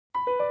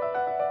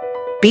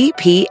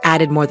BP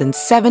added more than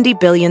 $70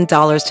 billion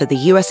to the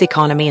U.S.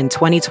 economy in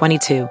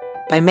 2022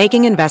 by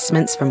making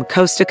investments from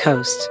coast to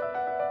coast.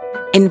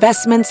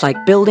 Investments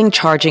like building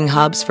charging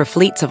hubs for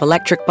fleets of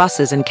electric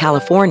buses in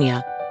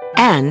California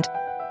and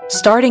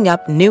starting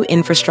up new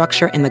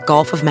infrastructure in the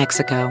Gulf of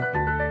Mexico.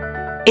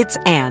 It's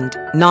and,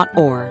 not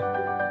or.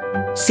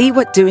 See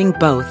what doing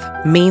both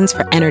means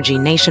for energy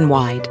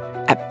nationwide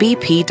at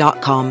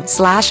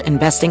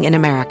bp.com/investing in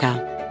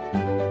America.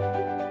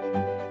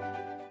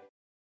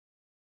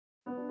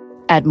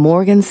 At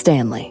Morgan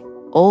Stanley,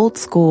 old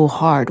school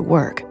hard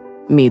work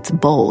meets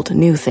bold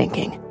new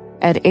thinking.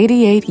 At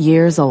 88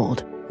 years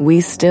old, we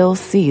still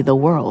see the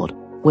world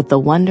with the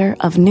wonder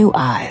of new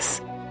eyes,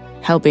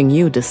 helping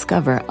you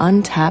discover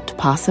untapped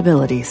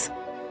possibilities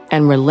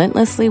and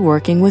relentlessly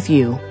working with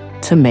you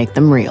to make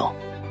them real.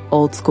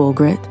 Old school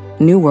grit,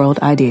 new world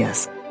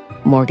ideas.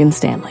 Morgan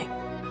Stanley.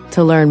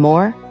 To learn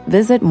more,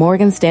 visit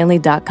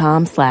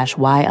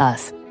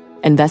morganstanley.com/whyus.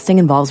 Investing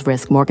involves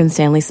risk. Morgan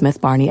Stanley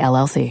Smith Barney,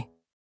 LLC.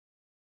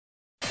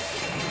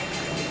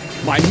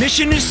 My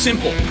mission is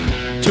simple: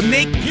 to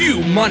make you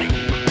money.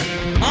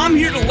 I'm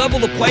here to level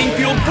the playing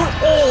field for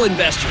all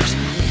investors.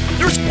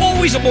 There's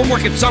always a bull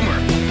market somewhere,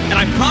 and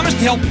I promise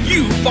to help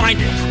you find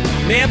it.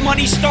 Mad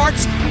Money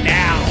starts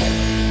now.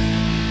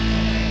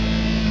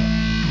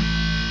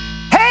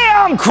 Hey,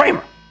 I'm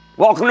Cramer.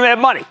 Welcome to Mad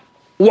Money.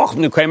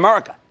 Welcome to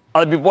Cramerica.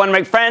 Other people want to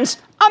make friends.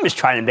 I'm just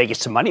trying to make you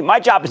some money. My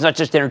job is not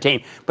just to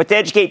entertain, but to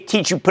educate,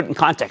 teach you, put in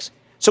context.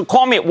 So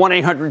call me at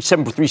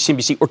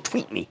 1-800-743-CNBC or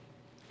tweet me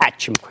at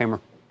Jim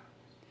Cramer.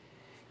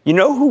 You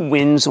know who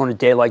wins on a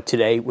day like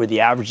today where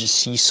the averages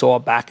seesaw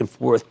back and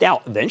forth, Dow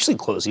eventually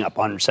closing up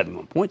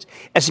 171 points,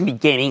 S&P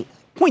gaining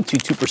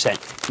 0.22%,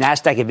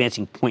 NASDAQ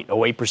advancing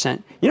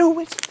 0.08%? You know who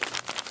wins?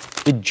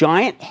 The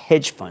giant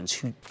hedge funds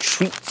who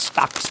treat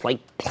stocks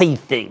like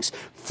playthings,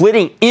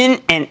 flitting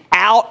in and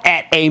out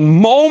at a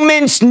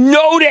moment's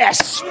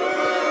notice.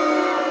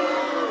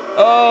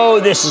 Oh,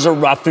 this is a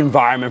rough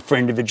environment for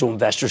individual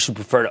investors who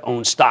prefer to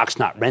own stocks,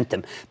 not rent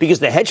them, because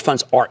the hedge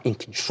funds are in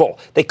control.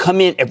 They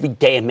come in every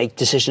day and make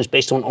decisions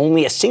based on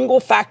only a single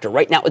factor.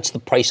 Right now, it's the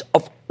price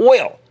of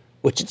oil,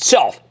 which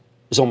itself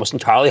is almost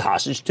entirely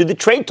hostage to the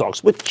trade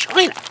talks with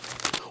China.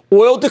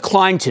 Oil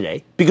declined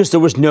today because there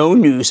was no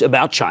news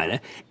about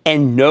China,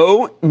 and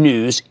no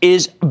news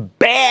is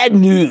bad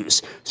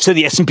news. So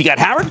the S&P got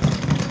hammered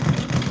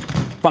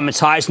from its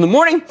highs in the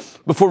morning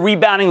before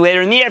rebounding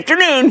later in the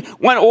afternoon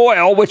when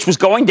oil, which was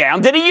going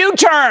down, did a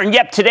U-turn.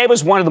 Yep, today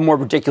was one of the more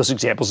ridiculous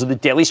examples of the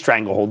daily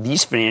stranglehold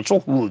these financial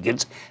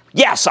hooligans,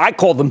 yes, I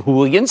call them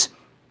hooligans,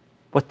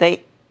 but the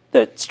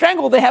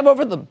stranglehold they have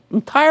over the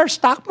entire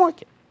stock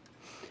market.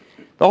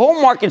 The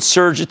whole market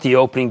surged at the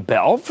opening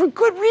bell for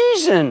good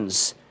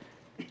reasons.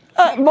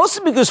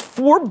 Mostly because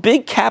four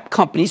big cap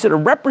companies that are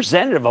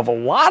representative of a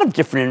lot of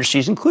different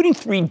industries, including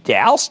 3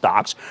 Dow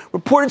stocks,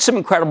 reported some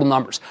incredible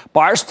numbers.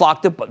 Buyers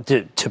flocked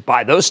to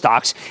buy those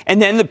stocks,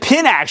 and then the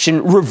pin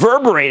action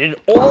reverberated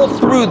all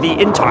through the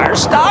entire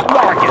stock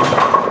market.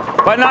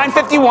 By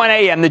 9:51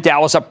 a.m., the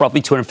Dow was up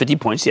roughly 250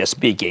 points. The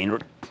S&P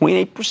gained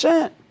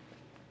 0.8%.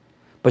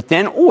 But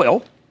then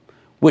oil,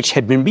 which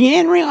had been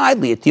meandering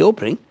idly at the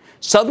opening,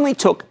 suddenly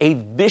took a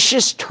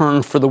vicious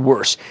turn for the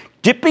worse,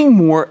 dipping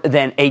more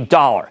than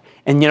 $1.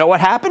 And you know what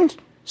happened?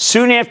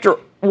 Soon after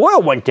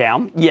oil went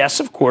down,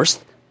 yes, of course,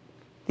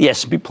 the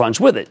S&P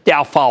plunged with it,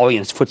 Dow following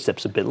in its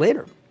footsteps a bit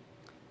later.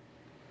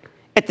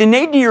 At the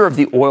nadir of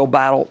the oil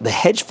battle, the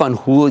hedge fund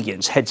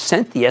hooligans had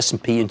sent the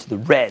S&P into the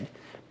red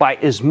by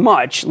as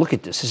much, look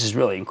at this is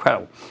really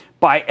incredible,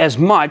 by as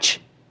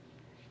much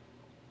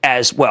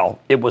as, well,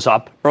 it was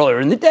up earlier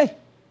in the day.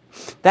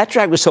 That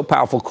drag was so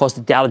powerful it caused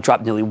the Dow to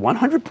drop nearly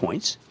 100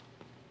 points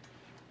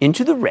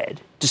into the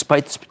red,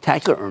 despite the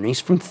spectacular earnings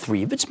from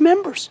 3 of its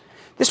members.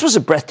 This was a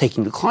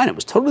breathtaking decline. It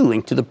was totally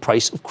linked to the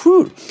price of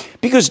crude.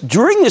 Because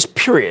during this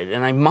period,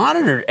 and I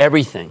monitored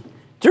everything,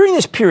 during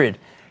this period,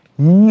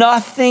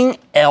 nothing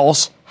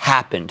else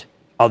happened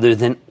other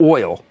than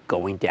oil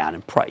going down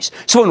in price.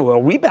 So when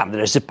oil rebounded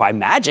as if by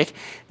magic,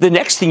 the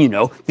next thing you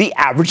know, the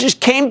averages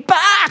came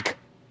back.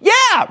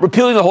 Yeah,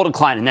 repealing the whole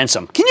decline and then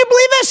some. Can you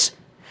believe this?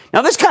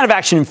 Now, this kind of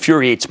action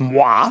infuriates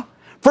moi.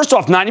 First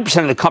off,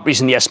 90% of the companies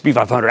in the S&P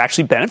 500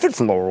 actually benefit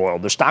from lower oil.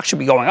 Their stocks should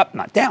be going up,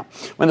 not down.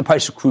 When the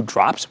price of crude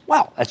drops,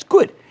 well, that's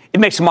good. It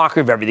makes a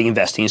mockery of everything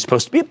investing is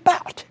supposed to be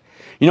about.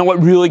 You know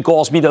what really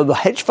galls me, though? The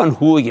hedge fund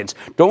hooligans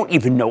don't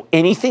even know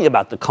anything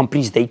about the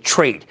companies they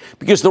trade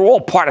because they're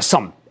all part of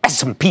some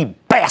S&P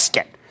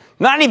basket.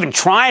 Not even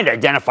trying to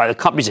identify the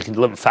companies that can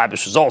deliver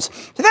fabulous results.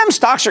 To them,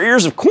 stocks are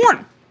ears of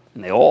corn.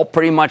 And they all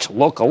pretty much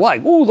look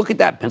alike. Ooh, look at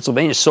that,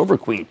 Pennsylvania Silver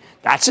Queen.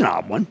 That's an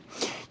odd one.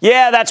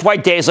 Yeah, that's why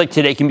days like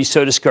today can be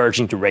so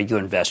discouraging to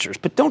regular investors.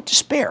 But don't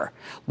despair.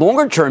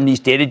 Longer term, these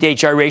day-to-day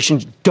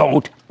gyrations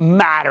don't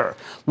matter.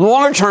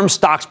 Longer term,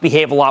 stocks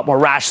behave a lot more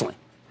rationally.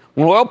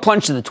 When oil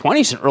plunged to the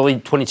 20s in early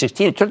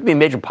 2016, it turned to be a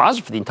major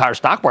positive for the entire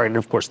stock market and,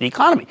 of course, the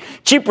economy.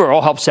 Cheaper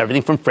oil helps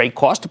everything from freight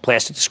costs to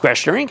plastic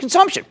discretionary and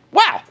consumption.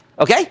 Wow.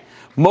 Okay?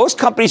 Most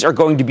companies are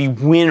going to be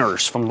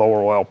winners from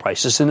lower oil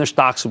prices, and their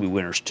stocks will be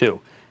winners,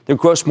 too. their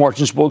gross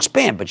margins will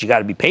expand, but you got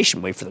to be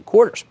patient, wait for the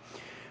quarters.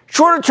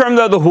 Shorter term,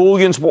 though, the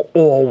hooligans will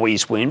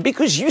always win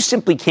because you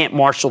simply can't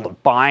marshal the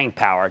buying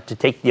power to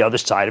take the other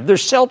side of their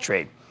sell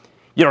trade.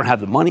 You don't have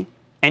the money.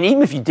 And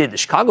even if you did, the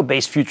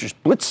Chicago-based futures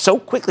blitz so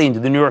quickly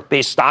into the New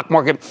York-based stock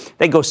market,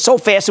 they go so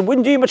fast it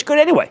wouldn't do you much good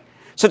anyway.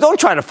 So don't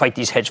try to fight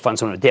these hedge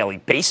funds on a daily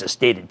basis,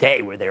 day to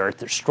day, where they are at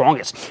their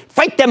strongest.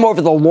 Fight them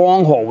over the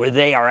long haul, where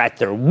they are at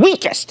their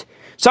weakest.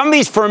 Some of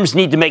these firms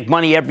need to make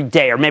money every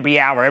day or every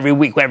hour, every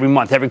week, every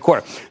month, every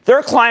quarter.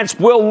 Their clients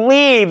will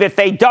leave if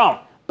they don't.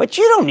 But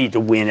you don't need to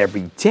win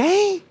every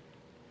day.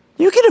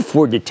 You can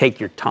afford to take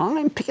your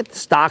time, pick at the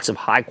stocks of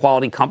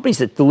high-quality companies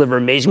that deliver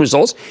amazing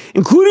results,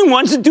 including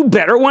ones that do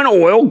better when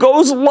oil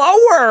goes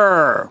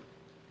lower.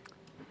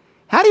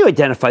 How do you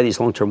identify these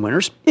long-term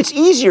winners? It's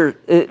easier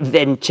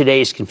than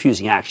today's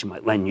confusing action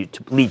might lead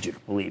you to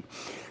believe.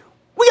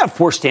 We got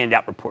 4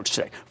 standout reports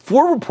today,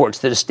 4 reports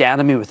that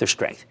astounded me with their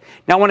strength.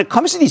 Now, when it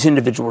comes to these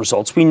individual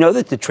results, we know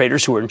that the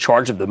traders who are in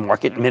charge of the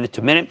market minute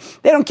to minute,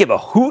 they don't give a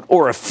hoot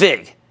or a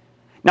fig.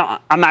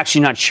 Now, I'm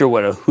actually not sure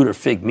what a hoot or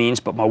fig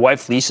means, but my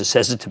wife Lisa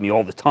says it to me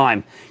all the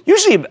time,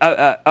 usually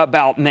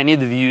about many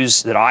of the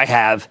views that I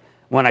have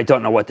when I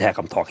don't know what the heck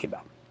I'm talking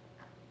about.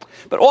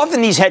 But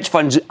often these hedge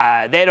funds,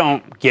 they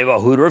don't give a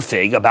hoot or a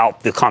fig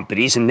about the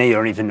companies, and they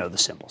don't even know the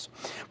symbols.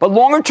 But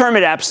longer term,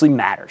 it absolutely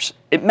matters.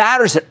 It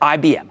matters that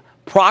IBM,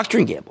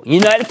 Procter & Gamble,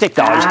 United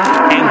Technologies,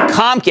 and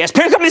Comcast,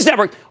 parent companies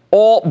network,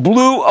 all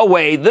blew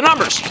away the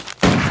numbers.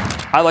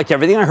 I liked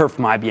everything I heard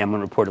from IBM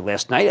when reported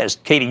last night. As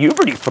Katie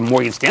Huberty from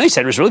Morgan Stanley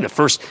said, it was really the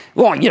first,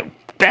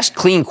 best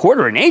clean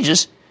quarter in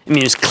ages. I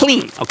mean, it's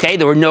clean, okay?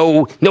 There were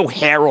no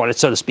hair on it,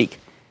 so to speak.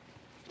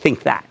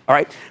 Think that, all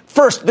right?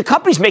 First, the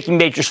company's making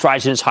major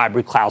strides in its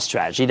hybrid cloud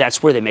strategy.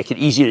 That's where they make it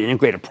easy to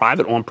integrate a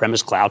private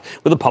on-premise cloud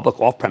with a public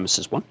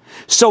off-premises one.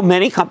 So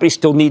many companies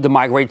still need to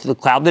migrate to the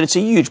cloud that it's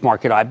a huge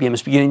market. IBM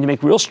is beginning to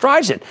make real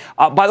strides in.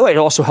 By the way, it's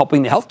also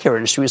helping the healthcare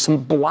industry with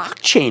some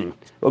blockchain,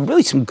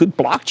 really some good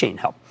blockchain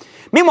help.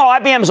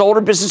 Meanwhile, IBM's older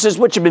businesses,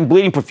 which have been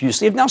bleeding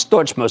profusely, have now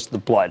staunched most of the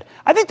blood.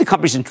 I think the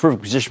company's in a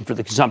terrific position for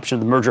the consumption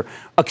of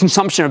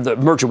the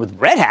merger with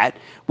Red Hat,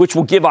 which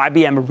will give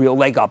IBM a real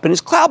leg up in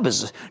its cloud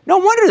business. No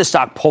wonder the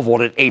stock pole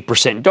vaulted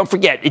 8%. Don't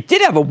forget, it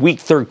did have a weak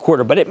third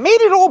quarter, but it made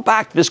it all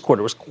back this quarter.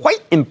 It was quite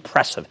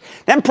impressive.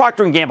 Then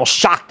Procter & Gamble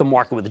shocked the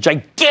market with a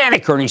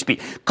gigantic earnings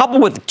beat,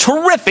 coupled with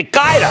terrific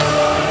guidance.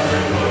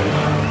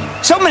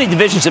 So many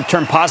divisions have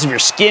turned positive. Your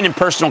skin and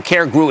personal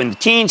care grew in the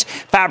teens.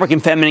 Fabric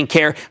and feminine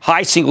care,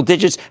 high single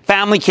digits.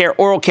 Family care,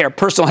 oral care,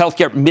 personal health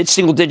care,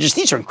 mid-single digits.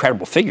 These are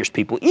incredible figures,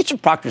 people. Each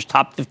of Procter's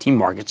top 15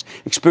 markets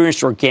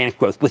experienced organic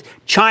growth, with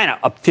China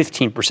up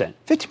 15%.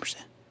 15%.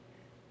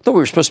 I thought we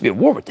were supposed to be at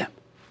war with them.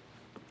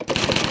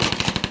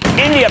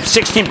 India up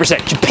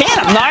 16%. Japan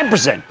up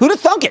 9%. Who'd have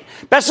thunk it?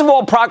 Best of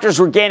all, Procter's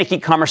organic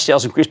e-commerce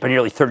sales increased by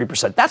nearly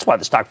 30%. That's why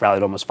the stock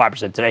rallied almost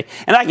 5% today.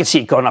 And I can see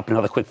it going up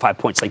another quick 5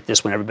 points like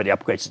this when everybody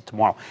upgrades it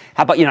tomorrow.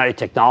 How about United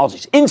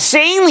Technologies?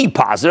 Insanely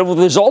positive, with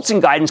results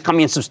and guidance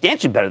coming in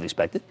substantially better than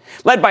expected.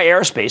 Led by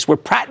aerospace, where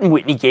Pratt &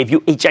 Whitney gave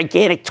you a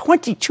gigantic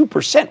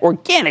 22%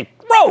 organic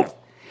growth.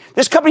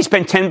 This company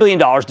spent $10 billion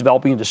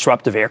developing a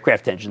disruptive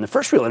aircraft engine, the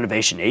first real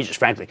innovation in ages,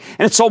 frankly,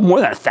 and it sold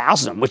more than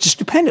 1,000 of them, which is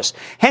stupendous.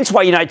 Hence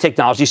why United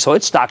Technologies saw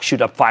its stock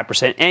shoot up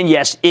 5%, and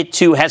yes, it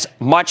too has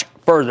much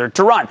further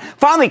to run.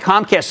 Finally,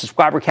 Comcast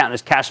subscriber count and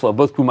its cash flow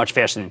both grew much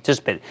faster than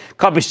anticipated.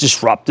 Company's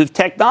disruptive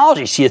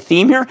technology. See a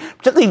theme here?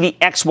 Particularly the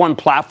X1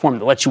 platform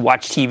that lets you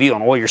watch TV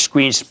on all your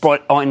screens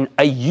brought on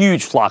a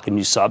huge flock of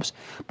new subs.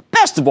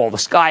 Best of all, the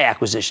Sky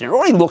acquisition. It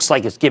already looks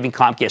like it's giving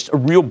Comcast a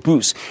real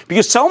boost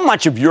because so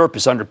much of Europe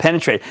is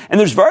underpenetrated and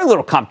there's very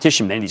little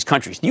competition in many of these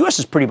countries. The U.S.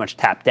 is pretty much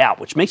tapped out,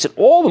 which makes it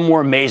all the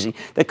more amazing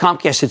that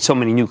Comcast had so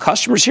many new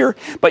customers here.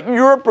 But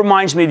Europe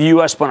reminds me of the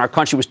U.S. when our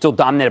country was still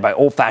dominated by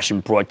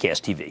old-fashioned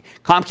broadcast TV.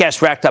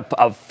 Comcast racked up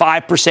a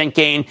 5%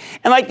 gain,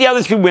 and like the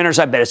other 3 winners,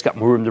 I bet it's got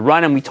more room to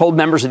run. And we told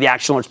members of the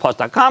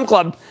ActionAlertsPlus.com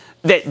club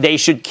that they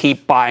should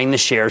keep buying the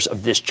shares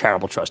of this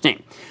charitable trust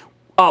name.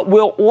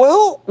 Will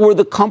oil or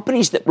the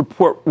companies that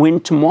report win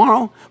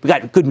tomorrow? We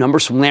got good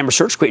numbers from Lam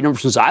Research, great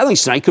numbers from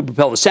Xilinx tonight, could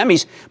propel the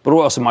semis, but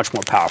oil is a much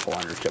more powerful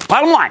undertone.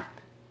 Bottom line,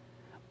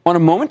 on a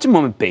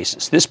moment-to-moment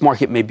basis, this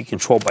market may be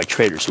controlled by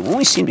traders who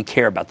only seem to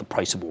care about the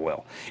price of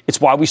oil. It's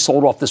why we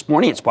sold off this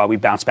morning. It's why we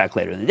bounced back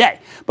later in the day.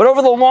 But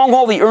over the long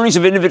haul, the earnings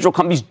of individual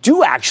companies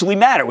do actually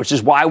matter, which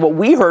is why what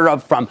we heard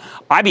of from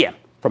IBM,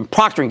 from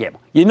Procter &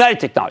 Gamble, United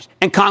Technologies,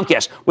 and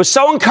Comcast was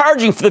so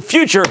encouraging for the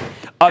future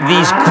of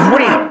these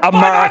great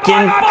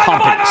American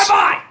companies.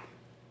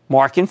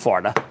 Mark in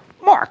Florida.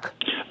 Mark.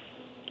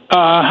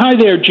 Hi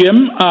there,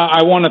 Jim.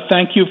 I want to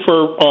thank you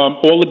for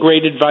all the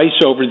great advice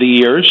over the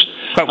years.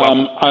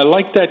 I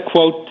like that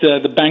quote,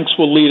 the banks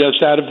will lead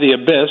us out of the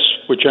abyss,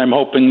 which I'm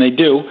hoping they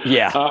do.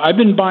 Yeah. I've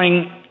been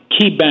buying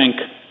Key Bank.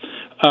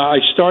 I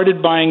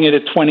started buying it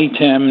at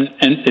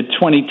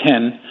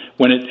 2010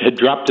 when it had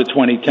dropped to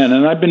 2010,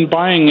 and I've been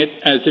buying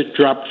it as it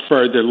dropped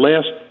further.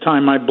 Last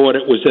time I bought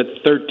it was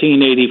at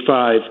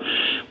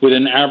 $13.85 with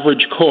an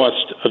average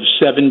cost of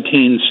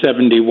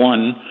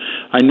 $17.71.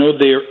 I know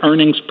their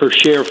earnings per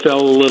share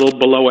fell a little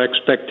below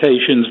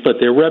expectations, but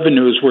their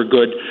revenues were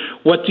good.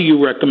 What do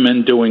you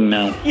recommend doing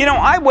now?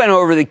 I went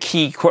over the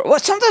key. Well,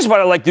 sometimes what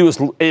I like to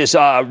do is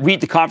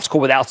read the conference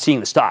call without seeing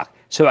the stock,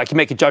 so I can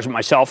make a judgment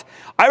myself.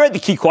 I read the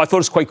key call. I thought it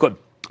was quite good.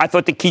 I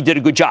thought the key did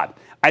a good job.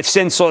 I've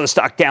since saw the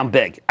stock down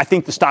big. I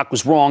think the stock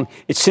was wrong.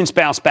 It's since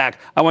bounced back.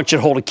 I want you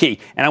to hold a key,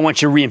 and I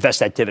want you to reinvest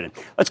that dividend.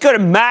 Let's go to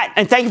Matt,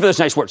 and thank you for those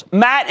nice words.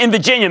 Matt in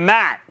Virginia.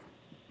 Matt.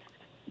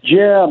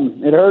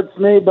 Jim, it hurts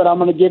me, but I'm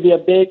going to give you a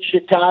big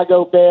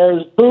Chicago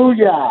Bears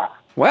booyah.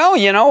 Well,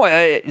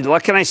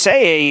 what can I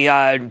say?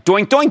 A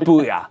doink doink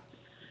booyah.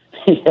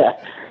 Yeah.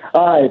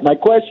 All right. My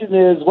question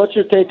is, what's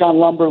your take on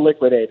lumber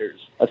liquidators?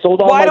 I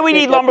sold all. Why do we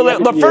need lumber?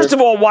 Look, first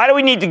of all, why do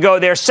we need to go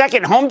there?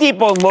 Second, Home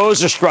Depot and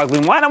Lowe's are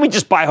struggling. Why don't we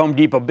just buy Home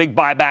Depot? Big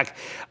buyback.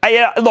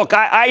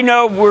 I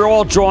know we're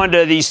all drawn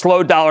to these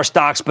slow dollar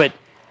stocks,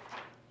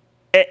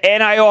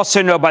 and I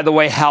also know, by the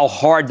way, how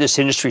hard this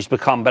industry's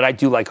become. But I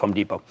do like Home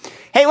Depot.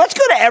 Hey, let's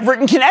go to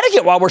Everett in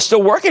Connecticut while we're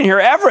still working here.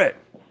 Everett.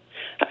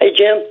 Hey,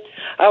 Jim.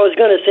 I was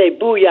going to say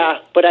booyah,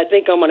 but I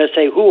think I'm going to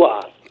say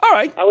hoo-ah. All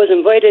right. I was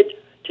invited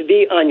to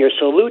be on your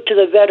Salute to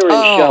the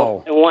Veterans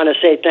show and want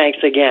to say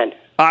thanks again.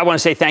 I want to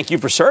say thank you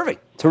for serving.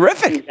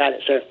 Terrific. You got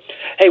it, sir.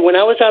 Hey, when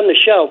I was on the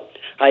show,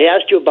 I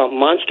asked you about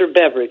Monster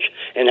Beverage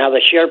and how the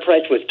share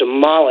price was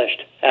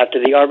demolished after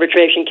the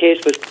arbitration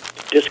case was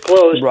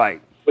disclosed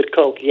with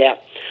Coke. Yeah,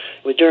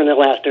 it was during the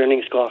last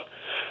earnings call.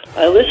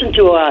 I listened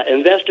to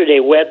Investor Day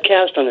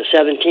webcast on the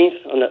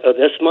 17th of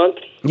this month.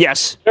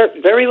 Yes.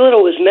 Very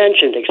little was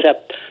mentioned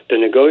except the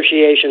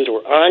negotiations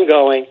were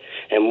ongoing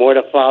and more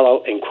to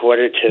follow in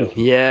quarter two.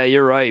 Yeah,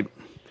 you're right.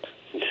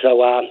 So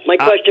my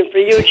question for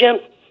you, Jim,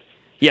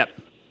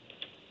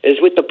 is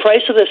with the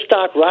price of the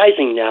stock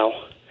rising now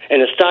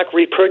and a stock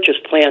repurchase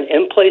plan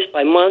in place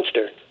by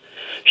Monster,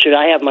 should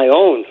I have my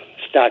own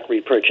stock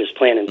repurchase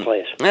plan in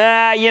place?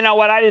 You know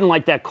what? I didn't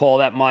like that call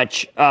that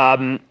much.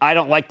 I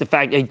don't like the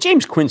fact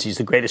James Quincy's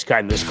the greatest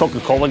guy, this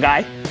Coca-Cola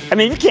guy. I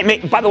mean, you can't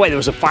make. By the way, there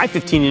was a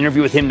 5:15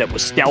 interview with him that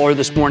was stellar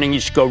this morning. You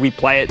should go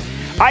replay it.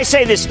 I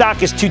say this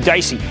stock is too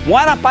dicey.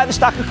 Why not buy the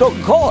stock of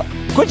Coca-Cola?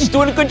 Quincy's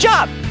doing a good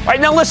job. All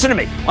right, now listen to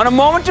me. On a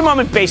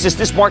moment-to-moment basis,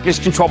 this market is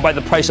controlled by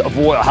the price of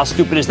oil. How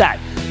stupid is that?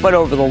 But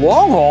over the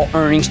long haul,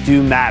 earnings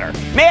do matter.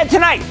 Mad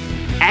tonight.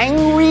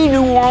 Angry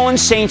New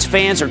Orleans Saints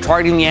fans are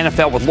targeting the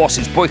NFL with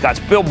lawsuits, boycotts,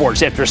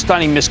 billboards after a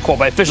stunning missed call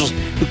by officials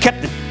who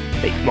kept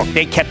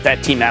they kept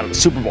that team out of the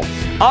Super Bowl.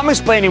 I'm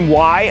explaining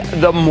why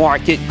the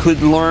market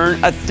could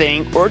learn a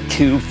thing or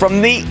two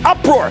from the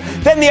uproar.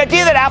 Then the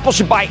idea that Apple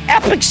should buy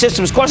Epic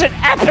Systems caused an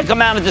epic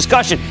amount of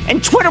discussion,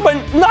 and Twitter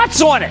went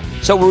nuts on it.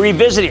 So we're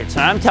revisiting it.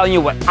 Tonight I'm telling you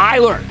what I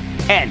learned.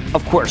 And,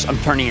 of course, I'm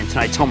turning in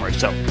tonight's homework.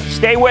 So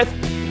stay with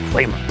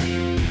Cramer.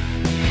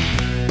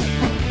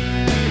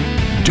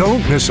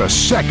 Don't miss a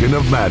second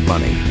of Mad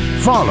Money.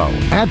 Follow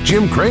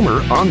 @Jim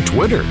Cramer on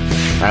Twitter.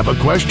 Have a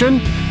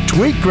question?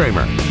 Tweet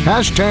Cramer.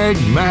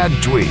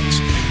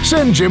 #MadTweets.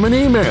 Send Jim an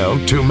email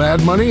to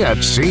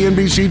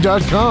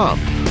madmoney@cnbc.com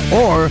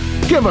or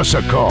give us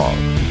a call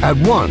at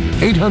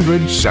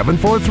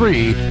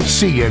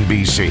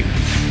 1-800-743-CNBC.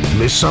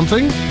 Miss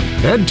something?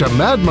 Head to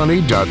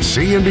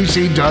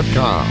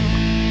madmoney.cnbc.com.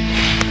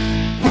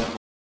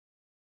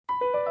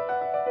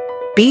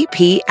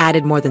 BP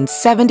added more than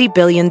 $70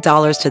 billion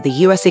to the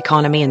U.S.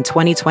 economy in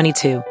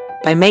 2022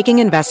 by making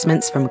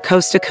investments from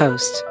coast to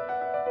coast.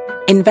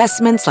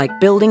 Investments like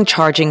building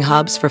charging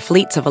hubs for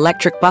fleets of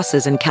electric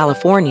buses in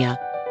California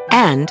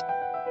and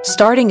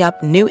starting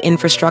up new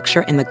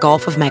infrastructure in the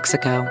Gulf of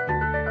Mexico.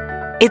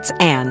 It's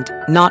and,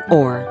 not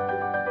or.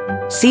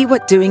 See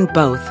what doing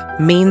both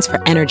means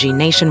for energy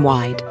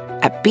nationwide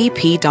at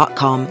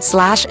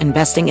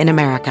bp.com/investing in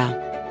America.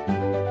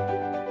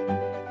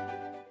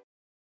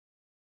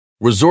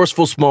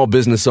 Resourceful small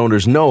business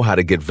owners know how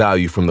to get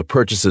value from the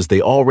purchases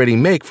they already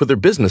make for their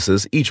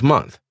businesses each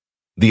month.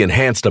 The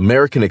enhanced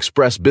American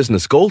Express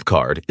Business Gold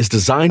Card is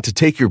designed to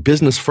take your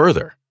business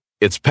further.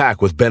 It's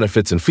packed with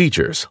benefits and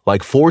features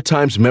like 4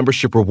 times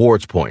membership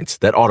rewards points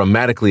that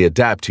automatically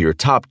adapt to your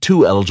top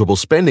 2 eligible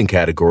spending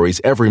categories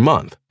every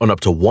month on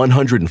up to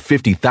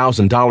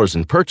 $150,000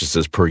 in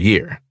purchases per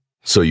year.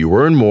 So you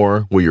earn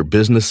more where your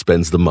business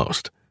spends the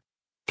most.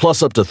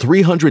 Plus up to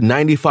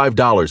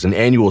 $395 in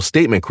annual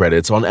statement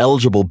credits on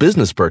eligible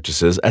business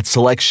purchases at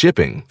select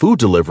shipping, food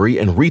delivery,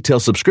 and retail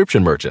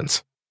subscription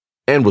merchants.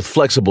 And with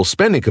flexible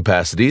spending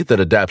capacity that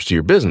adapts to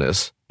your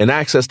business and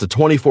access to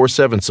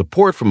 24/7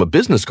 support from a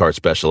business card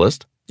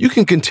specialist, you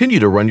can continue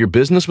to run your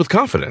business with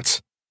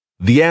confidence.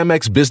 The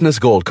Amex Business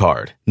Gold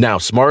Card, now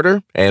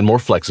smarter and more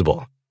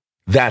flexible.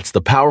 That's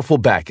the powerful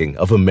backing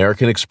of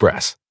American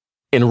Express.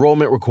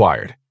 Enrollment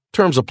required.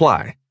 Terms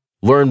apply.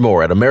 Learn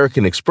more at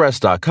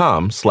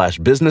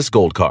americanexpress.com/business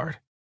gold card.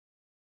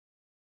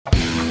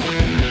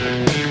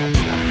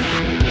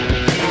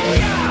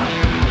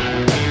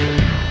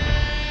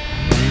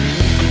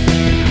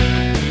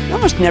 You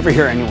almost never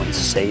hear anyone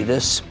say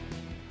this,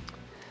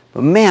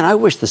 But man, I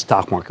wish the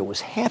stock market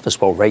was half as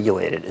well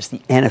regulated as the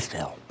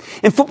NFL.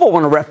 In football,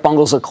 when a ref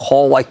bungles a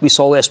call like we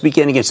saw last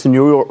weekend against the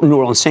New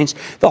Orleans Saints,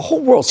 the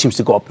whole world seems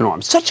to go up in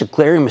arms. Such a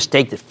glaring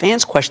mistake that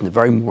fans question the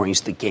very moorings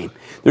of the game.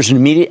 There's an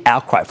immediate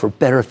outcry for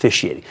better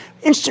officiating,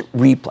 instant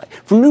replay,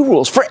 for new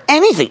rules, for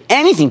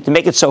anything to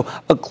make it so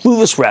a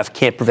clueless ref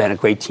can't prevent a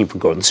great team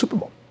from going to the Super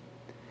Bowl.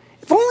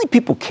 If only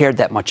people cared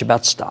that much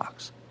about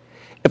stocks.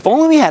 If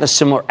only we had a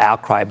similar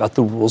outcry about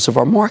the rules of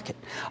our market.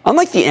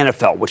 Unlike the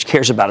NFL, which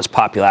cares about its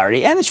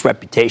popularity and its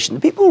reputation,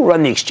 the people who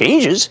run the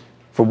exchanges,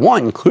 for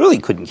one, clearly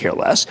couldn't care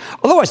less.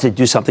 Otherwise, they'd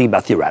do something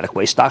about the erratic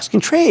way stocks can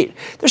trade.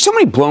 There's so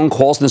many blown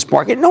calls in this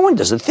market, no one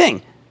does a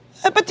thing.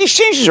 But the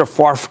exchanges are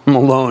far from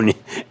alone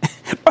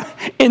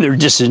in their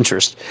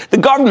disinterest. The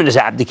government has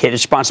abdicated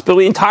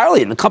responsibility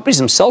entirely, and the companies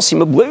themselves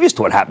seem oblivious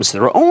to what happens to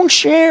their own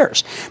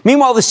shares.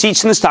 Meanwhile, the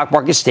seats in the stock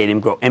market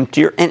stadium grow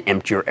emptier and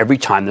emptier every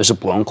time there's a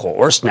blown call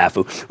or a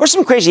snafu or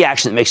some crazy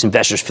action that makes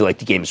investors feel like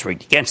the game is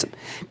rigged against them.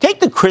 Take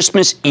the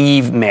Christmas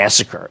Eve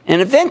massacre, an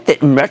event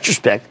that, in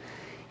retrospect,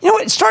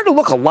 it started to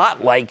look a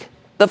lot like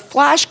the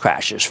flash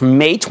crashes from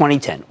May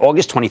 2010,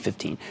 August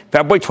 2015,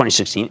 February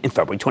 2016, and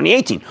February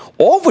 2018,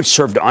 all of which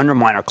served to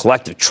undermine our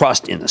collective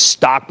trust in the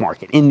stock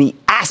market, in the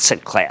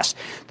asset class.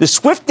 The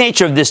swift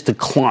nature of this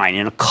decline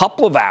in a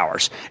couple of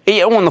hours,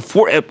 on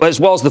the as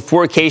well as the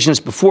 4 occasions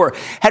before,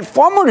 had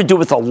far more to do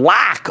with the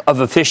lack of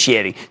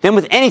officiating than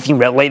with anything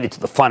related to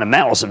the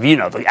fundamentals of,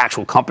 the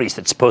actual companies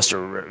that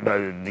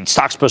the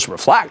stock's supposed to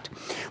reflect.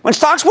 When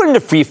stocks went into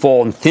free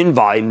fall and thin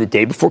volume the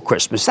day before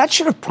Christmas, that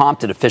should have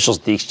prompted officials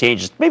at the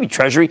exchanges, maybe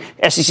Treasury,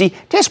 SEC,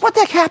 to ask what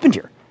the heck happened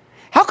here.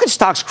 How could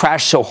stocks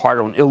crash so hard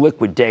on an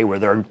illiquid day where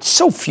there are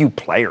so few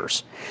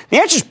players? The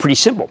answer is pretty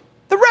simple.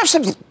 The refs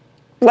have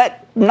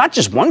let not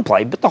just one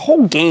play, but the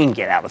whole game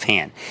get out of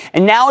hand.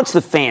 And now it's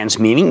the fans,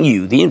 meaning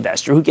you, the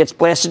investor, who gets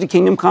blasted to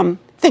kingdom come.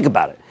 Think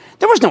about it.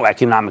 There was no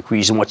economic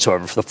reason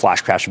whatsoever for the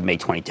flash crash of May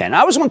 2010.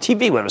 I was on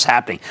TV when it was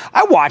happening.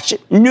 I watched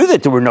it, knew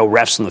that there were no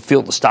refs on the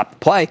field to stop the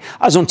play.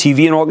 I was on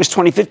TV in August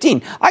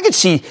 2015. I could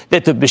see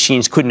that the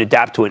machines couldn't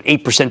adapt to an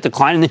 8%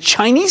 decline in the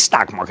Chinese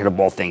stock market of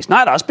all things.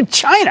 Not us, but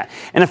China.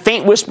 And a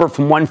faint whisper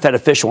from one Fed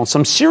official on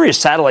some Sirius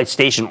satellite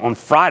station on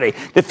Friday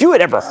that few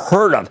had ever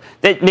heard of,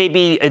 that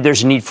maybe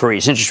there's a need for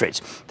raise interest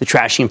rates. The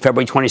trashing in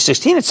February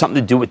 2016 had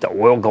something to do with the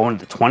oil going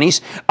to the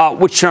 20s,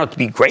 which turned out to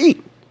be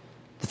great.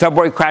 The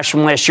February crash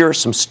from last year,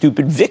 some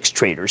stupid VIX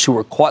traders who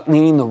were caught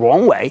leaning the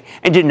wrong way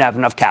and didn't have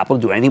enough capital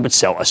to do anything but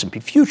sell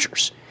S&P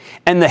futures.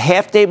 And the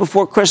half day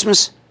before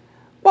Christmas,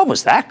 what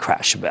was that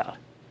crash about?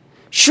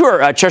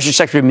 Sure, Treasury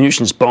Secretary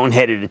Mnuchin's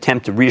boneheaded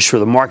attempt to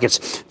reassure the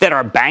markets that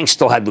our banks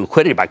still had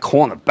liquidity by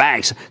calling the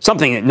banks,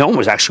 something that no one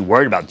was actually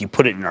worried about. You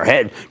put it in their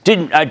head.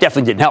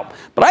 Definitely didn't help.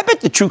 But I bet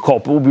the true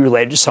culprit will be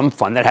related to some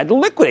fund that had to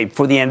liquidate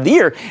before the end of the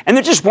year, and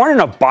there just weren't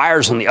enough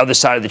buyers on the other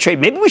side of the trade.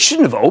 Maybe we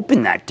shouldn't have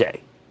opened that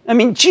day. I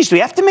mean, geez, do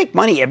we have to make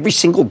money every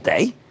single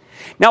day?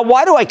 Now,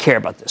 why do I care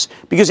about this?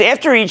 Because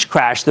after each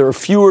crash, there are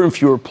fewer and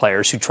fewer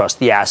players who trust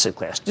the asset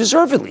class,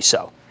 deservedly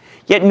so.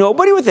 Yet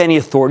nobody with any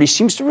authority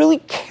seems to really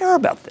care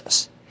about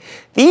this.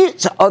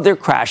 These other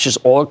crashes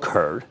all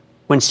occurred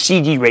when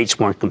CD rates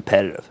weren't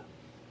competitive.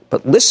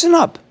 But listen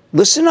up,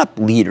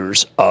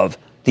 leaders of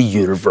the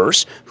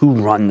universe who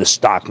run the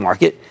stock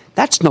market.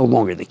 That's no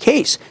longer the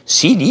case.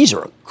 CDs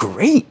are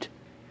great.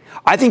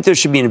 I think there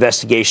should be an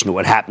investigation of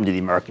what happened to the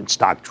American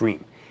stock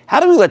dream. How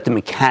do we let the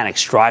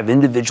mechanics drive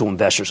individual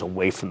investors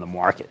away from the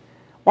market?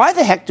 Why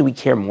the heck do we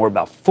care more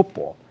about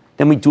football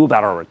than we do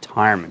about our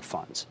retirement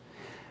funds?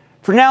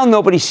 For now,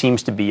 nobody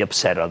seems to be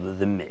upset other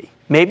than me.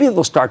 Maybe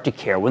they'll start to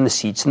care when the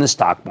seats in the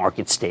stock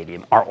market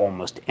stadium are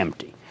almost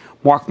empty.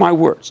 Mark my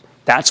words.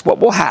 That's what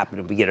will happen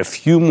if we get a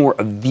few more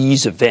of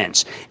these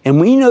events.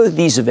 And we know that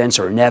these events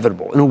are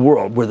inevitable in a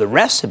world where the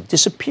refs have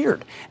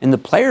disappeared and the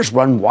players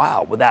run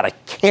wild without a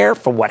care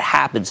for what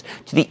happens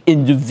to the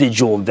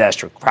individual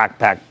investor.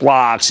 Crackback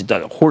blocks,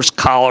 horse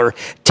collar,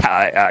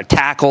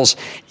 tackles.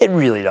 It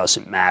really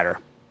doesn't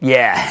matter.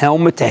 Yeah,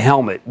 helmet to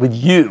helmet with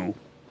you,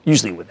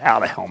 usually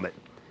without a helmet.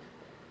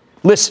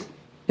 Listen,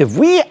 if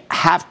we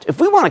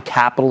want a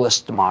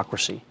capitalist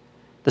democracy,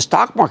 the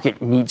stock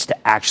market needs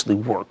to actually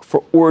work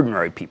for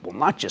ordinary people,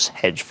 not just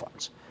hedge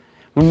funds.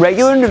 When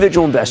regular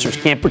individual investors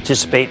can't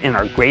participate in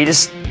our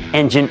greatest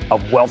engine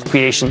of wealth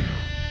creation,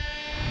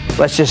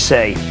 let's just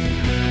say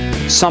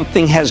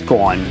something has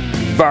gone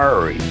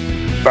very,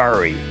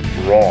 very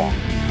wrong.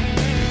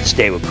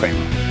 Stay with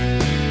Cramer.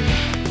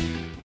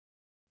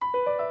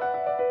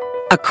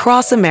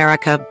 Across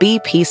America,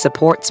 BP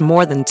supports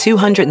more than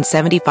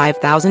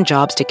 275,000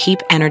 jobs to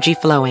keep energy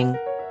flowing.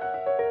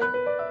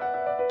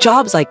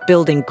 Jobs like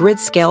building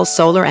grid-scale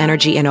solar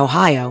energy in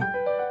Ohio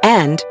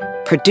and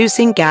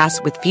producing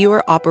gas with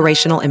fewer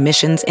operational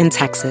emissions in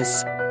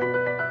Texas.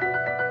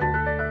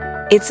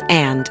 It's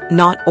and,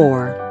 not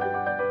or.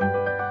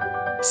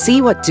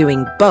 See what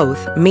doing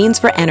both means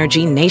for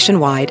energy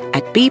nationwide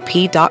at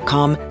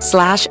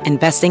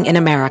bp.com/investing in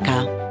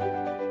America.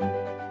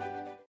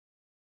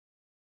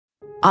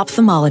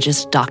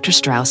 Ophthalmologist Dr.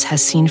 Strauss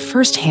has seen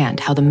firsthand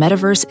how the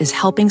metaverse is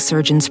helping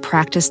surgeons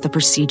practice the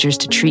procedures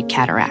to treat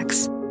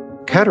cataracts.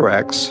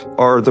 cataracts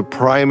are the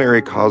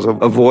primary cause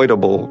of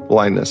avoidable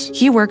blindness.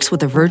 He works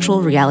with a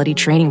virtual reality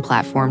training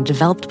platform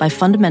developed by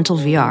Fundamental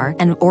VR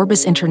and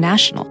Orbis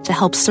International to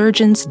help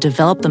surgeons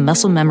develop the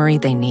muscle memory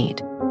they need.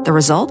 The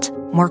result?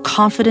 More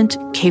confident,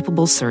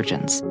 capable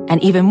surgeons. And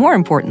even more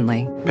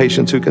importantly,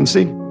 patients who can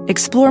see.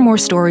 Explore more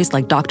stories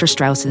like Dr.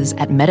 Strauss's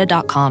at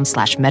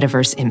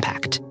meta.com/metaverse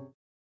impact.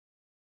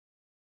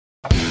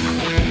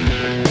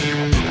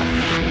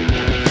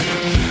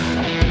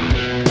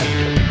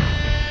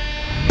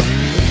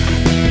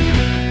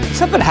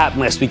 Something happened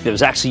last week that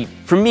was actually,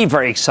 for me,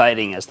 very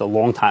exciting as the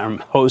longtime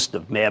host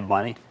of Mad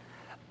Money.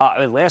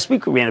 Last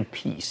week, we ran a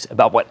piece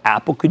about what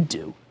Apple could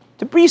do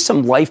to breathe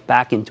some life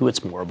back into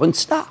its moribund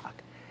stock.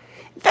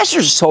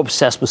 Investors are so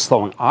obsessed with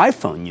slowing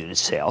iPhone unit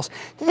sales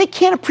that they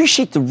can't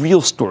appreciate the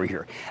real story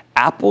here.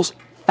 Apple's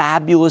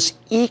fabulous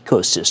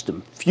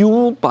ecosystem,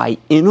 fueled by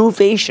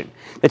innovation,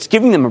 that's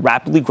giving them a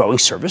rapidly growing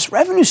service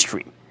revenue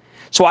stream.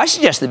 So I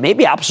suggest that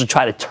maybe Apple should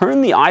try to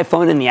turn the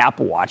iPhone and the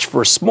Apple Watch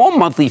for a small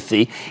monthly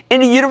fee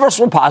into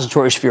universal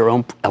repositories for your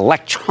own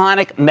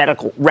electronic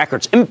medical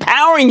records,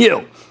 empowering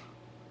you.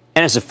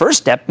 And as a first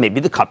step, maybe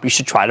the company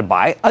should try to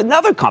buy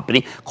another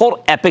company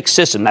called Epic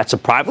System. That's a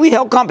privately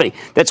held company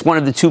that's one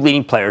of the two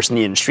leading players in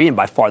the industry and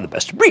by far the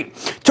best to breed.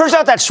 Turns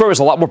out that story was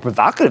a lot more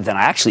provocative than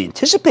I actually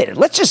anticipated.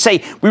 Let's just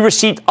say we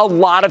received a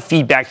lot of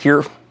feedback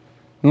here,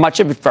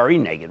 much of it very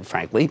negative,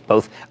 frankly,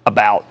 both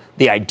about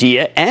the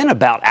idea and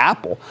about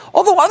Apple.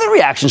 Although other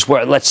reactions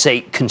were, let's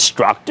say,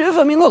 constructive.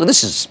 I mean, look,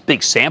 this is a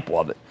big sample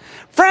of it.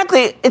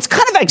 Frankly, it's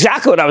kind of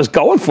exactly what I was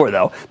going for,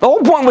 though. The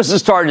whole point was to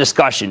start a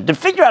discussion, to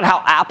figure out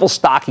how Apple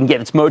stock can get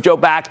its mojo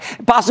back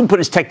and possibly put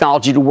its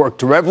technology to work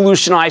to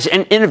revolutionize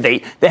and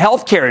innovate the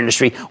healthcare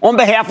industry on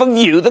behalf of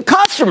you, the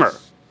customer.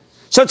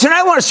 So tonight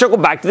I want to circle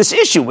back to this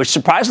issue, which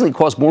surprisingly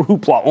caused more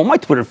hoopla on my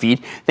Twitter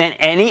feed than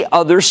any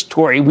other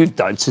story we've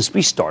done since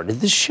we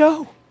started the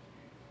show.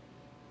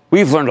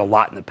 We've learned a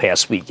lot in the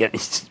past week.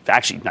 It's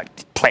actually not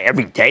play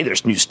every day.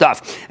 There's new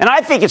stuff. And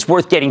I think it's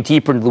worth getting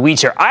deeper into the weeds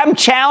here. I'm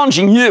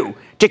challenging you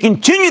to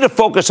continue to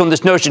focus on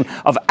this notion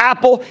of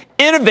Apple,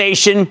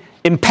 innovation,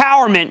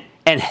 empowerment,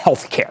 and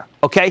healthcare.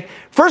 Okay?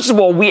 First of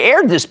all, we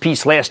aired this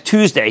piece last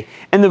Tuesday,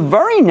 and the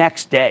very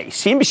next day,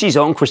 CNBC's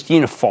own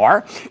Christina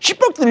Farr, she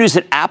broke the news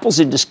that Apple's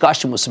in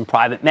discussion with some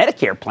private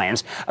Medicare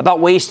plans about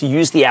ways to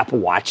use the Apple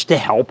Watch to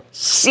help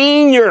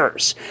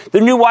seniors. The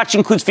new watch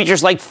includes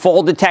features like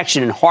fall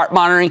detection and heart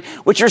monitoring,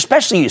 which are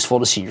especially useful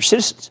to senior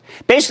citizens.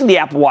 Basically, the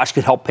Apple Watch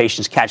could help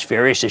patients catch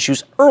various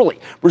issues early,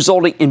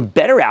 resulting in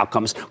better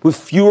outcomes with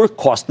fewer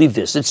costly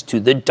visits to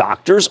the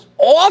doctor's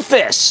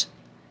office.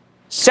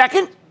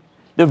 Second,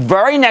 the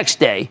very next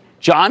day,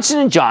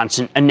 Johnson &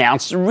 Johnson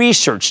announced a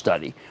research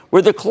study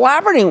where they're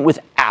collaborating with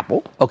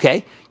Apple,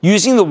 okay,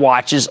 using the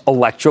watch's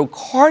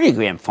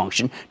electrocardiogram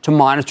function to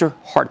monitor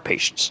heart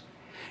patients.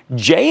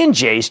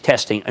 J&J is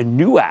testing a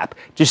new app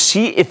to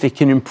see if it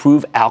can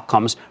improve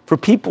outcomes for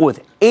people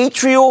with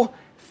atrial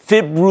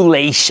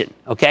fibrillation,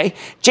 okay?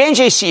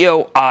 J&J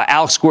CEO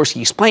Alex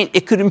Gorski explained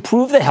it could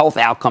improve the health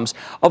outcomes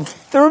of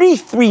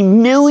 33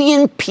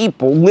 million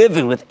people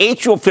living with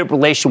atrial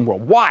fibrillation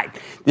worldwide.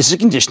 This is a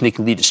condition that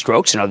can lead to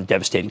strokes and other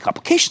devastating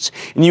complications.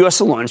 In the U.S.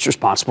 alone, it's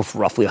responsible for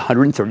roughly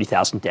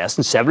 130,000 deaths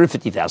and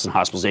 750,000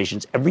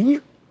 hospitalizations every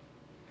year.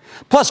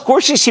 Plus,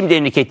 Gorski seemed to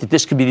indicate that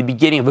this could be the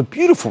beginning of a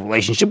beautiful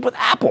relationship with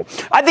Apple.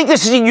 I think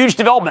this is a huge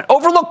development,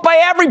 overlooked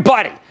by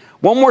everybody.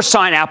 One more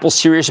sign Apple's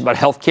serious about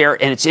healthcare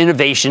and its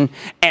innovation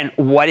and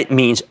what it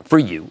means for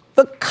you,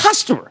 the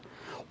customer.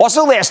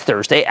 Also last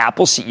Thursday,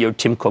 Apple CEO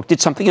Tim Cook did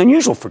something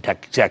unusual for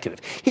tech executive.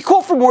 He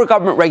called for more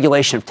government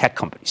regulation of tech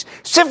companies.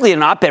 Specifically, in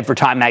an op-ed for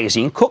Time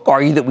magazine, Cook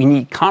argued that we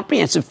need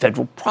comprehensive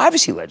federal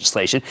privacy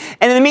legislation,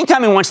 and in the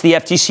meantime, he wants the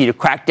FTC to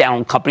crack down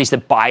on companies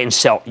that buy and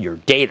sell your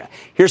data.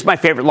 Here's my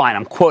favorite line,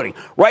 I'm quoting.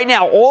 Right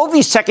now, all of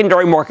these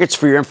secondary markets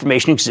for your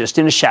information exist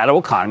in a shadow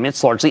economy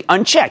that's largely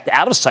unchecked,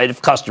 out of sight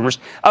of customers,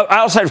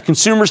 outside of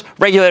consumers,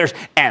 regulators,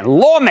 and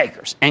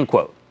lawmakers, end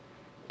quote.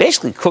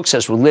 Basically, Cook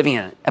says we're living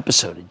in a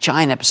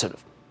giant episode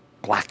of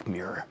Black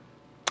Mirror.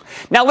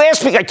 Now,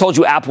 last week I told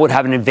you Apple would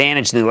have an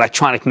advantage in the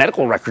electronic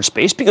medical record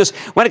space because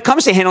when it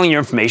comes to handling your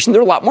information,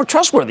 they're a lot more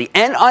trustworthy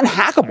and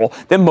unhackable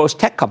than most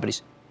tech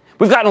companies.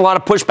 We've gotten a lot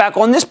of pushback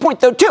on this point,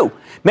 though, too.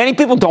 Many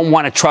people don't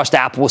want to trust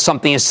Apple with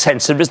something as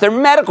sensitive as their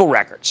medical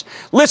records.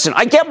 Listen,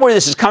 I get where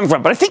this is coming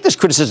from, but I think this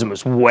criticism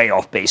is way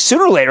off base.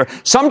 Sooner or later,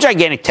 some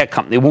gigantic tech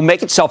company will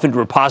make itself into a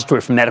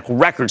repository for medical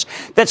records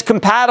that's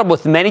compatible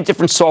with the many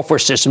different software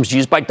systems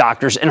used by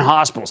doctors and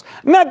hospitals.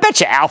 I mean, I bet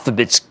you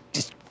Alphabet's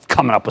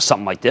coming up with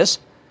something like this.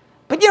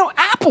 But,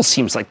 Apple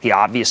seems like the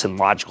obvious and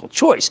logical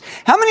choice.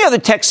 How many other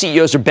tech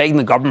CEOs are begging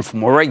the government for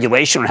more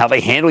regulation on how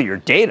they handle your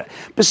data?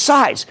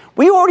 Besides,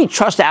 we already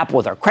trust Apple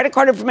with our credit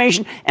card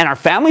information and our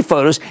family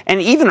photos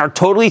and even our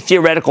totally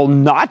theoretical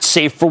not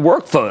safe for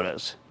work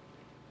photos.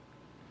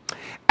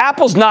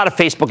 Apple's not a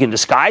Facebook in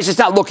disguise. It's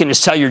not looking to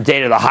sell your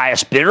data to the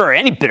highest bidder or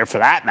any bidder for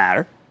that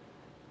matter.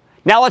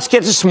 Now let's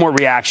get to some more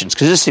reactions,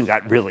 because this thing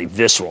got really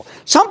visceral.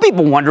 Some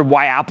people wondered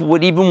why Apple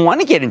would even want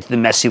to get into the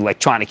messy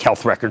electronic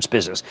health records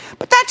business.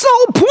 But that's the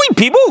whole point,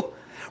 people.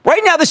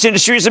 Right now, this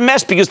industry is a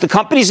mess because the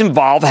companies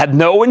involved have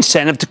no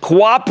incentive to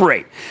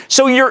cooperate.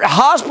 So your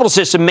hospital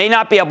system may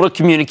not be able to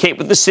communicate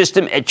with the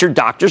system at your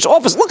doctor's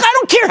office. Look, I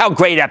don't care how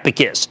great Epic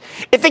is.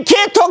 If it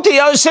can't talk to the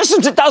other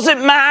systems, it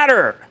doesn't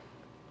matter.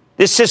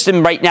 This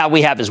system right now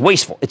we have is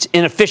wasteful. It's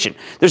inefficient.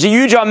 There's a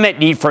huge unmet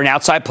need for an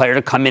outside player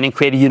to come in and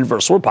create a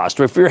universal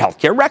repository for your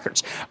healthcare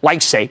records,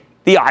 like, say,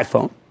 the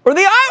iPhone or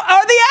the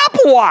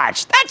Apple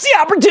Watch. That's the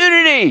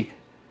opportunity.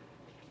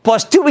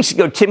 Plus, 2 weeks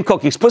ago, Tim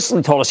Cook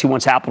explicitly told us he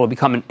wants Apple to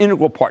become an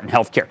integral part in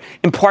healthcare,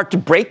 in part to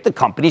break the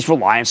company's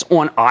reliance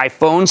on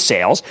iPhone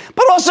sales,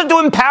 but also to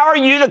empower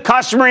you, the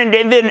customer, and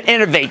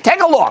innovate.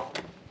 Take a look.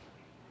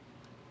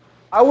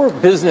 Our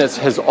business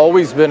has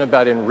always been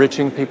about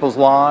enriching people's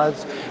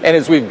lives, and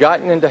as we've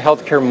gotten into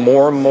healthcare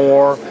more and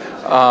more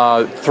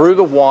through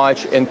the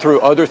watch and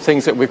through other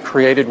things that we've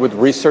created with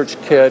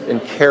Research Kit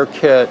and Care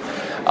Kit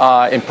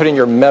and putting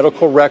your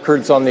medical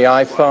records on the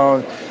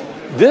iPhone,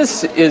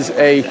 this is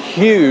a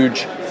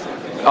huge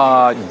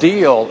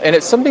deal, and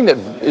it's something that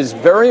is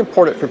very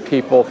important for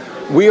people.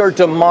 We are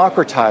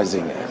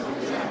democratizing it.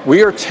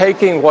 We are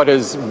taking what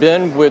has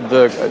been with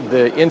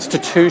the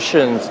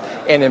institutions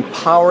and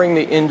empowering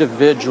the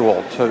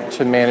individual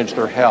to manage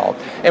their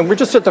health. And we're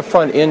just at the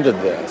front end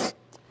of this.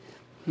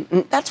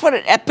 That's what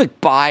an Epic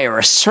buy or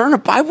a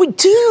Cerner buy would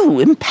do,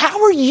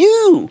 empower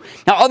you.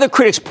 Now, other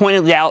critics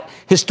pointed out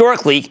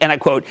historically, and I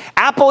quote,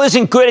 Apple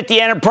isn't good at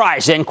the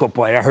enterprise, end quote.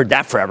 Boy, I heard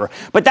that forever.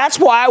 But that's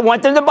why I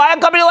want them to buy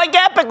a company like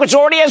Epic, which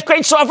already has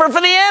great software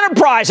for the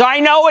enterprise. I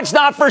know it's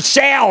not for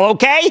sale,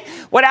 okay?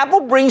 What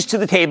Apple brings to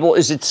the table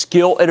is its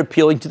skill at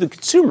appealing to the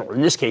consumer,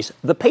 in this case,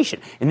 the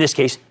patient, in this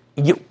case,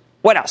 you.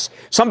 What else?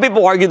 Some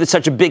people argue that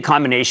such a big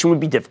combination would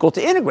be difficult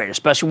to integrate,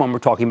 especially when we're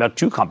talking about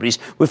two companies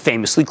with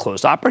famously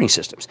closed operating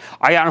systems.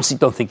 I honestly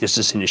don't think this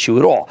is an issue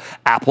at all.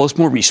 Apple has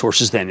more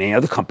resources than any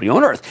other company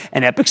on earth,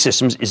 and Epic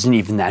Systems isn't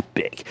even that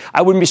big.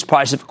 I wouldn't be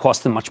surprised if it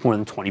cost them much more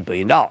than $20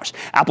 billion.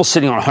 Apple's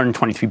sitting on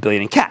 $123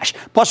 billion in cash.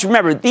 Plus,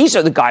 remember, these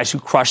are the guys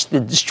who crushed the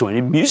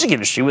disjointed music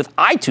industry with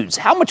iTunes.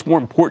 How much more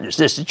important is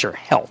this? It's your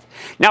health.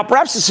 Now,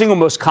 perhaps the single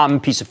most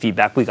common piece of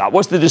feedback we got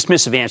was the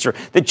dismissive answer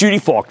that Judy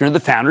Faulkner, the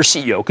founder,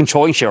 CEO,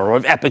 controlling shareholder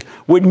of Epic,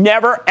 would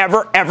never,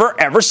 ever, ever,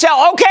 ever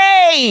sell.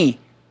 Okay!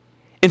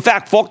 In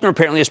fact, Faulkner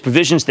apparently has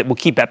provisions that will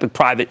keep Epic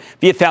private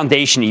via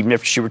foundation even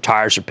if she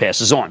retires or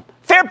passes on.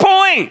 Fair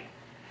point!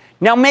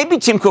 Now, maybe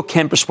Tim Cook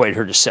can persuade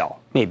her to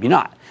sell. Maybe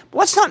not. But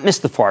let's not miss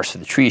the forest for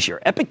the trees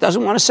here. Epic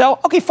doesn't want to sell?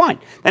 Okay, fine.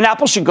 Then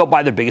Apple should go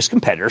buy their biggest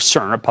competitor,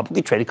 Cerner, a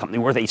publicly traded company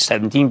worth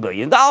 $17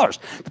 billion.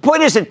 The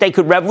point is that they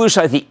could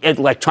revolutionize the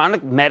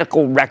electronic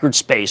medical record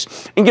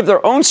space and give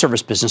their own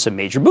service business a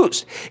major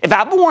boost. If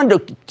Apple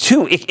wanted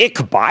to, it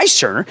could buy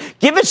Cerner,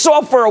 give its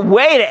software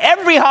away to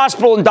every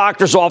hospital and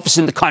doctor's office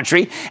in the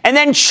country, and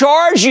then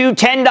charge you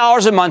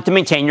 $10 a month to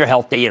maintain your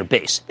health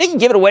database. They can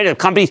give it away to the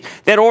companies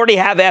that already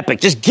have Epic.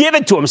 Just give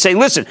it to them and say,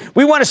 listen,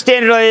 we want to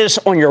standardize this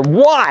on your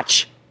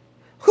watch.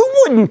 Who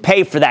wouldn't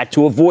pay for that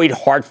to avoid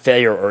heart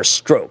failure or a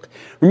stroke?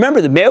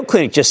 Remember, the Mayo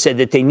Clinic just said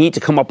that they need to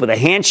come up with a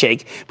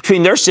handshake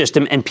between their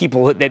system and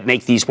people that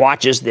make these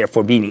watches,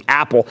 therefore being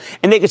Apple,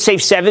 and they could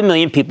save 7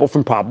 million people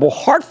from probable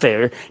heart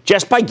failure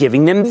just by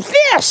giving them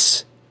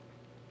this.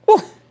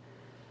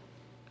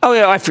 Oh,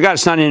 yeah, I forgot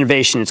it's not an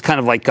innovation. It's kind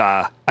of like,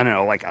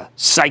 like a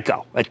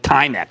Psycho, a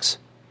Timex.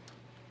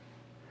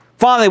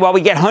 Finally, while we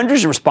get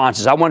hundreds of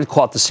responses, I want to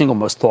call out the single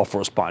most thoughtful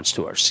response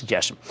to our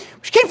suggestion,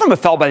 which came from a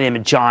fellow by the name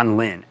of John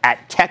Lynn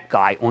at Tech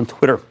Guy on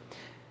Twitter,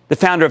 the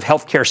founder of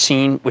Healthcare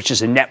Scene, which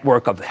is a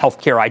network of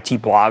healthcare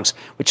IT blogs,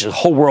 which is a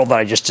whole world that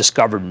I just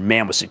discovered.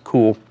 Man, was it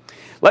cool.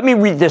 Let me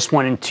read this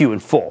one to you in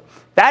full.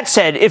 That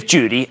said, if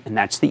Judy, and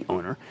that's the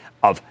owner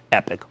of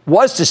Epic,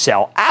 was to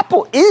sell,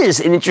 Apple is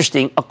an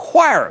interesting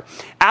acquirer.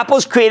 Apple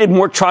has created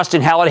more trust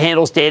in how it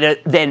handles data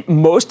than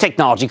most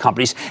technology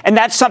companies, and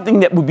that's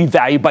something that would be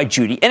valued by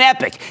Judy and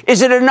Epic.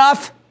 Is it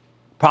enough?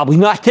 Probably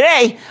not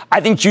today.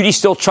 I think Judy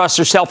still trusts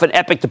herself and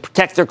Epic to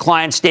protect their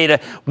clients' data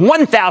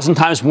 1,000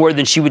 times more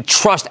than she would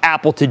trust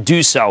Apple to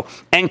do so,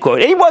 end quote.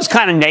 And he was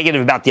kind of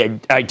negative about the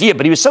idea,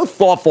 but he was so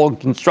thoughtful and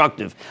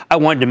constructive, I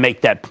wanted to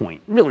make that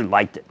point. Really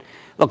liked it.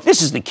 Look,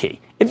 this is the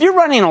key. If you're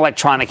running an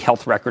electronic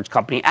health records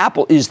company,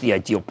 Apple is the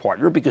ideal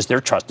partner because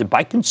they're trusted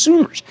by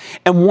consumers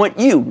and want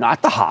you,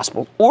 not the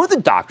hospital or the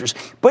doctors,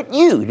 but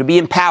you to be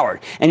empowered.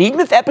 And even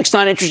if Epic's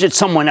not interested,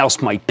 someone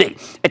else might be.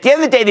 At the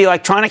end of the day, the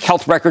electronic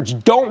health records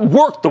don't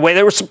work the way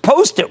they were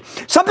supposed to,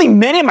 something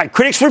many of my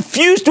critics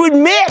refuse to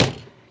admit.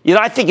 Yet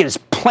I think it is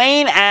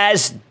plain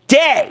as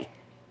day.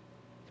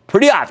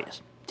 Pretty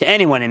obvious to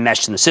anyone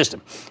enmeshed in the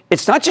system.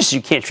 It's not just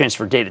you can't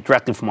transfer data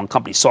directly from one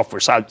company's software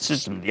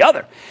system to the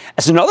other.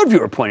 As another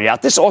viewer pointed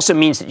out, this also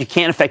means that you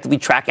can't effectively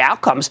track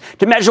outcomes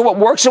to measure what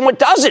works and what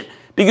doesn't,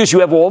 because you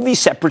have all these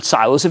separate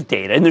silos of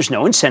data, and there's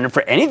no incentive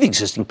for any of the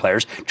existing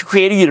players to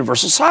create a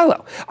universal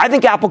silo. I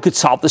think Apple could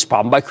solve this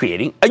problem by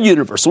creating a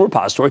universal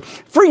repository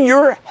for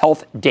your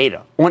health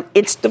data on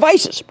its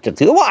devices,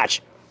 particularly the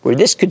watch, where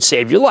this could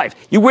save your life.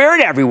 You wear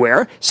it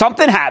everywhere,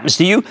 something happens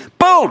to you,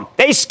 boom,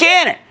 they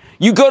scan it.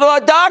 You go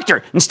to a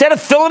doctor. Instead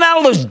of filling out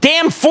all those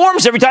damn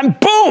forms every time,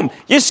 boom,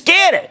 you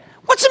scan it.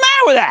 What's What's the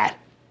matter with that?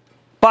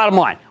 Bottom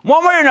line,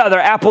 one way or another,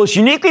 Apple is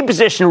uniquely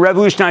positioned to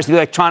revolutionize the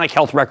electronic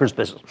health records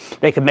business.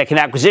 They could make an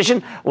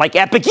acquisition like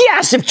Epic,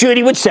 yes, if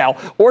Judy would sell,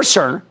 or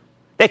Cerner.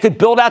 They could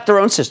build out their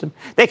own system.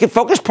 They could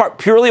focus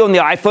purely on the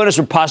iPhone as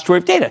a repository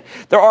of data.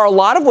 There are a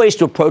lot of ways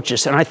to approach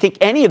this, and I think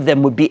any of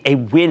them would be a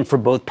win for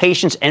both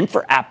patients and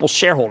for Apple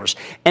shareholders.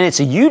 And it's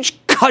a huge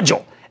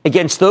cudgel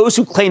against those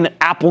who claim that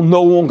Apple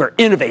no longer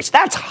innovates.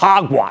 That's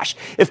hogwash.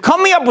 If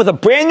coming up with a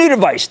brand new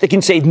device that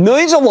can save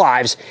millions of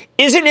lives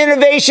isn't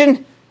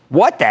innovation,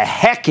 what the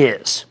heck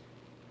is?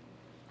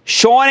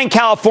 Sean in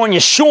California.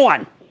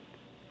 Sean.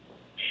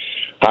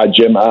 Hi,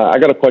 Jim. I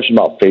got a question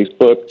about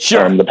Facebook.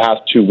 Sure. The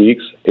past 2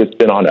 weeks, it's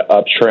been on an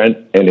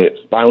uptrend, and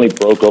it finally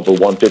broke over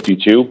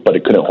 152, but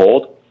it couldn't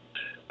hold.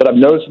 But I've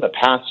noticed in the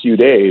past few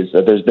days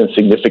that there's been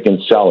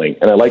significant selling,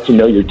 and I'd like to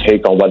know your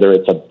take on whether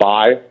it's a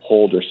buy,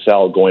 hold, or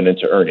sell going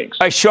into earnings.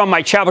 All right, Sean,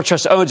 my Travel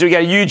Trust owns. We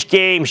got a huge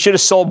game. Should have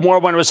sold more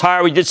when it was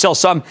higher. We did sell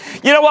some.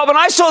 You know what? When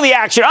I saw the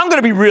action, I'm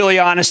going to be really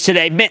honest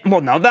today.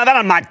 Well, no,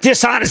 I'm not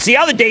dishonest the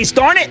other days,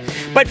 darn it.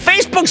 But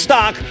Facebook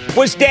stock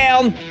was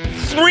down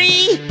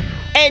 3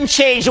 and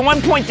change. At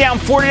one point down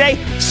 4 today.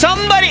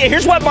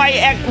 Here's what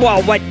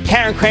what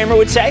Karen Cramer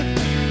would say.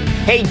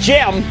 Hey,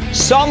 Jim,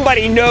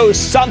 somebody knows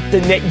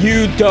something that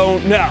you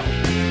don't know.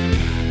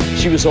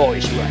 She was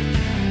always right.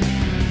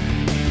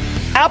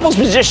 Apple's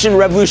position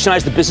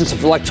revolutionized the business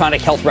of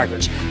electronic health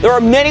records. There are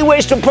many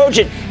ways to approach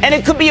it, and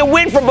it could be a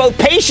win for both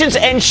patients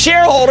and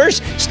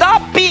shareholders.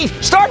 Start being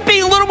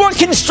a little more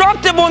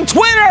constructive on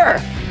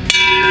Twitter.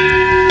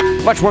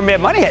 Much more Mad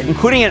Money ahead,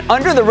 including an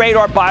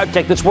under-the-radar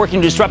biotech that's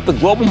working to disrupt the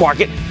global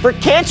market for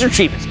cancer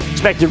treatments,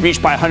 expected to reach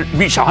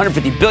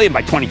 $150 billion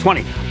by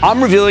 2020.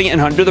 I'm revealing an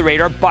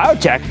under-the-radar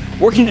biotech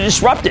working to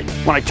disrupt it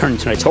when I turn to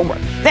tonight's homework.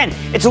 Then,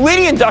 it's a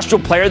leading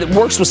industrial player that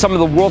works with some of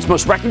the world's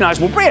most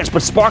recognizable brands,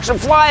 but sparks are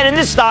flying in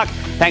this stock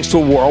thanks to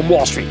a war on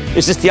Wall Street.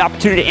 Is this the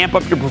opportunity to amp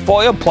up your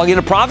portfolio, plug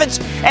into profits,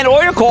 and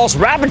all your calls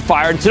rapid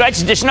fire in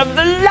tonight's edition of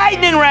the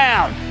Lightning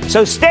Round?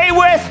 So stay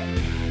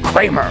with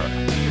Cramer.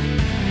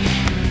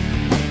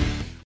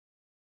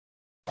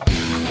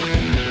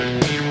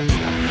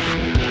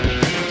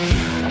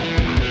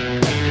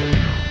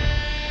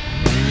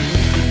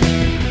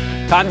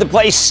 Time to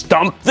play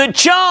Stump the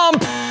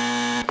Chump.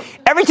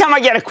 Every time I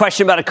get a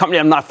question about a company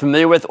I'm not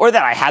familiar with or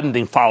that I haven't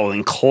been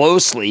following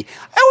closely,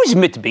 I always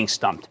admit to being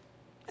stumped.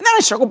 And then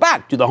I circle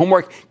back, do the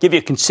homework, give you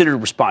a considered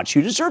response.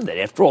 You deserve that.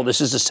 After all, this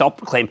is a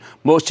self-proclaimed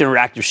most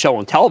interactive show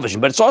on television,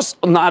 but it's also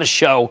not a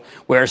show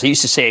where, as I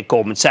used to say at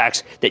Goldman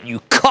Sachs, that you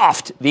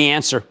cuffed the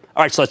answer.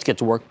 All right, so let's get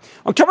to work.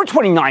 October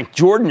 29th,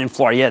 Jordan in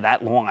Florida. Yeah,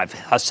 that long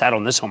I've sat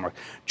on this homework.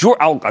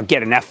 I'll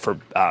get an F for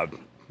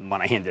when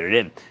I handed it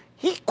in.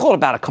 He called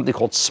about a company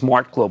called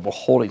Smart Global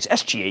Holdings,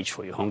 SGH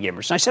for you home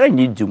gamers. And I said I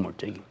need to do more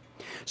digging.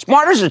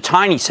 Smart is a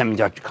tiny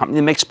semiconductor company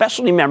that makes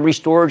specialty memory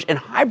storage and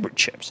hybrid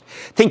chips.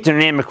 Think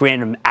dynamic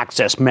random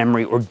access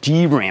memory or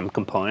DRAM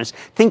components.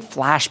 Think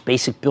flash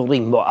basic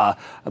building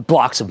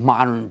blocks of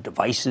modern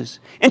devices.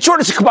 In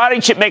short, it's a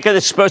commodity chip maker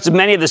that's exposed to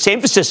many of the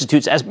same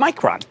vicissitudes as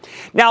Micron.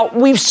 Now,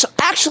 we've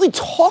actually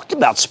talked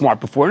about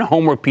Smart before in a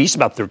homework piece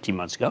about 13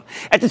 months ago.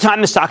 At the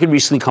time, the stock had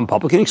recently come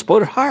public and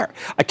exploded higher.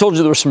 I told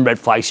you there were some red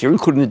flags here,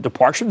 including the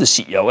departure of the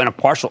CEO and a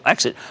partial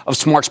exit of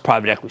Smart's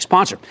private equity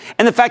sponsor,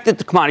 and the fact that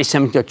the commodity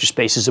semiconductor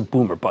space is a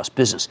boom or bust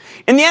business.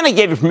 In the end, I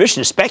gave you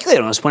permission to speculate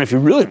on this one if you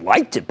really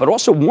liked it, but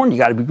also warned you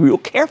got to be real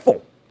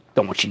careful.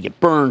 Don't want you to get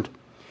burned.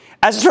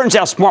 As it turns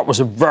out, Smart was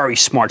a very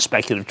smart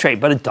speculative trade,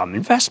 but a dumb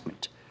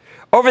investment.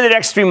 Over the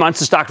next 3 months,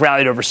 the stock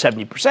rallied over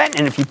 70%,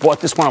 and if you bought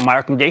this one on my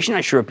recommendation,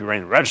 I sure hope you're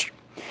ready to register.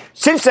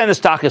 Since then, the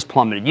stock has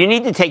plummeted. You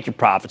need to take your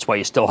profits while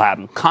you still have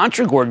them.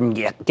 Contra, Gordon,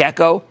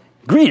 Gecko,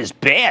 greed is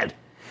bad.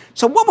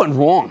 So what went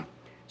wrong?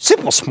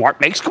 Simple.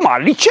 Smart makes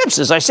commodity chips,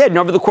 as I said. And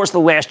over the course of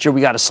the last year,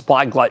 we got a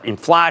supply glut in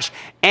flash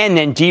and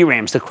then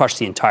DRAMs that crushed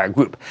the entire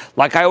group.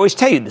 Like I always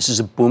tell you, this is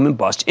a boom and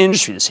bust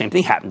industry. The same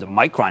thing happened to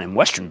Micron and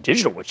Western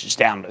Digital, which is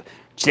down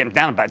to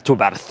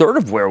about a third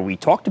of where we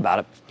talked about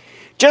it.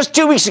 Just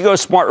 2 weeks ago,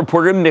 Smart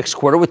reported a mixed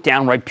quarter with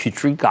downright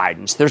putrid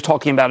guidance. They're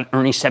talking about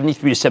earning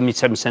 73 to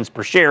 77 cents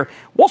per share.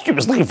 Wall Street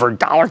was looking for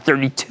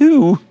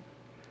 $1.32.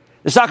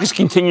 The stock has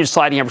continued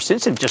sliding ever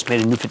since and just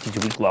made a new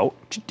 52-week low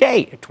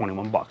today at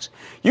 $21.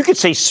 You could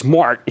say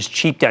Smart is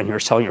cheap down here,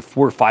 selling at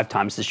 4 to 5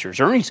 times this year's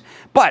earnings,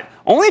 but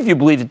only if you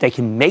believe that they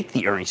can make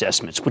the earnings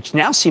estimates, which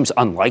now seems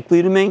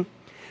unlikely to me.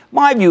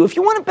 My view, if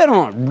you want to bet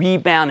on a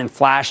rebound in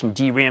flash and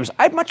DRAMs,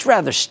 I'd much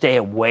rather stay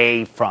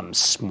away from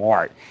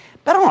Smart.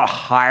 Bet on a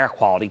higher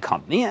quality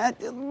company,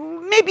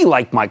 maybe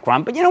like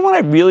Micron, but you know what I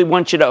really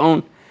want you to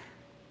own?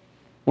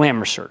 Lam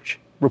Research.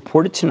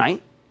 Reported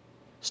tonight,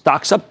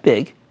 stock's up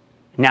big.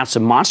 Announced a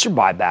monster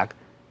buyback,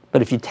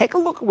 but if you take a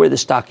look at where the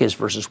stock is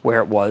versus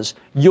where it was,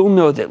 you'll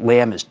know that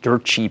Lam is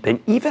dirt cheap,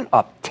 and even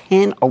up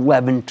 10,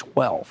 11,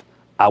 12,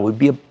 I would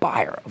be a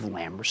buyer of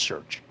Lam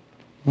Research.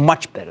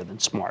 Much better than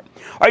smart.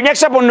 All right,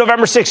 next up on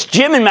November 6th,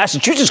 Jim in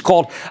Massachusetts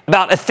called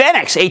about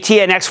Athenix,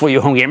 ATNX for you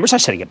home gamers. I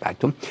said I'd get back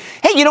to him.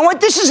 Hey, you know what?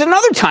 This is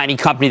another tiny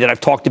company that I've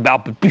talked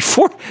about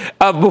before,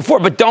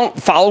 but don't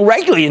follow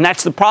regularly, and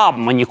that's the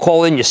problem. When you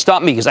call in, you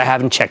stump me because I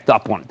haven't checked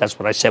up on it. That's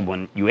what I said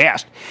when you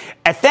asked.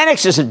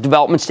 Athenix is a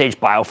development stage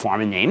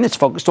biopharma name that's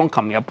focused on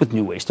coming up with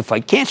new ways to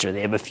fight cancer.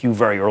 They have a few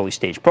very early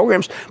stage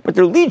programs, but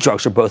their lead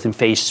drugs are both in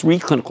phase 3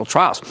 clinical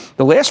trials,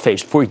 the last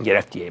phase before you can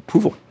get FDA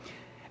approval.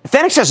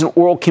 Athenix has an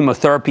oral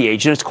chemotherapy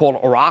agent. It's called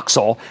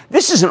Oroxol.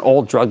 This is an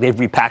old drug they've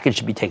repackaged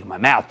to be taken by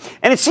mouth,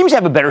 and it seems to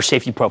have a better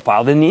safety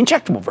profile than the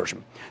injectable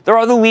version. Their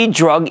other lead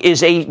drug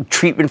is a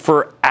treatment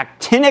for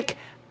actinic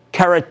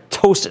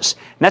keratosis,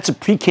 and that's a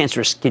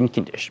precancerous skin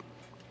condition.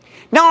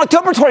 Now, in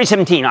October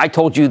 2017, I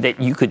told you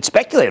that you could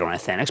speculate on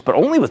Athenix, but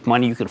only with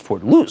money you could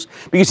afford to lose,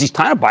 because these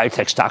kind of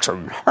biotech stocks are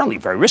inherently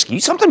very risky. You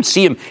sometimes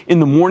see them in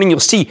the morning. You'll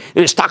see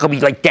the stock will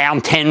be like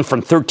down 10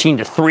 from 13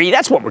 to 3.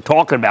 That's what we're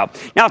talking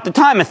about. Now, at the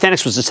time,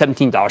 Athenix was a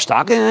 $17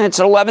 stock, and it's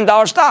an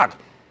 $11 stock.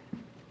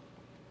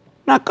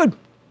 Not good.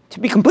 To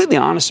be completely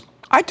honest,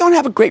 I don't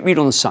have a great read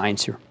on the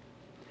science here.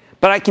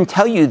 But I can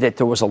tell you that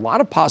there was a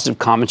lot of positive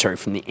commentary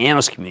from the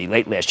analyst community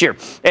late last year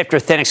after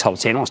Athenix held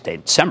its analyst day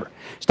in December.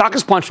 Stock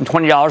has plunged from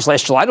 $20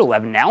 last July to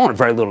 $11 now on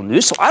very little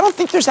news, so I don't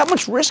think there's that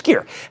much risk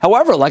here.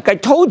 However, like I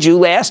told you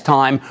last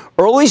time,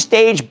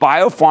 early-stage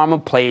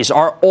biopharma plays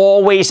are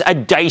always a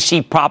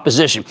dicey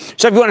proposition.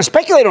 So if you want to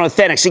speculate on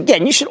Athenix,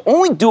 again, you should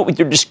only do it with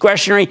your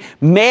discretionary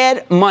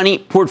mad money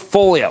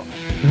portfolio,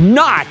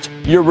 not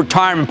your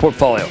retirement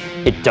portfolio.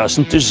 It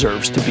doesn't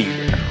deserve to be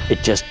there.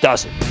 It just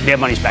doesn't. Mad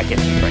money's back in.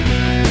 Right.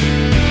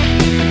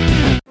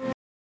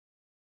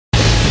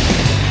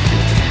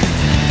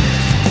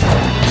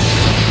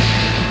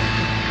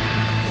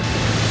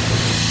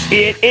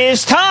 It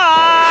is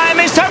time.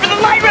 It's time for the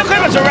light real quick.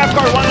 It's a ref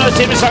card. One of those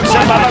teams. The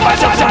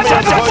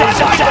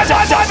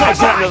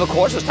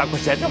course. Let's talk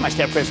about my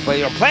step first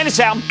play. Plan to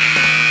sound.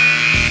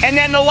 And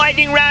then the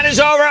lightning round is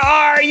over.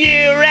 Are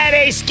you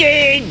ready,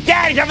 Ski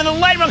Daddy? Time for the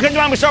light real quick.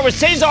 We start with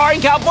Cesar in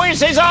California.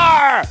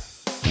 Cesar.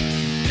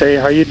 Hey,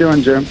 how you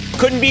doing, Jim?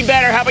 Couldn't be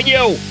better. How about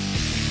you?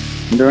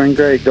 I'm doing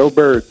great. Go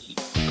Birds.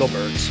 Go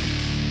Birds.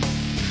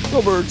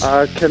 Go Birds.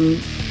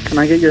 Can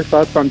I get your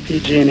thoughts on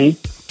PG&E?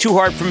 Too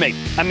hard for me.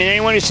 I mean,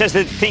 anyone who says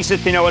that thinks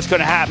that they know what's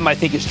going to happen, I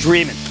think is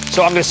dreaming.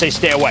 So I'm going to say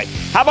stay away.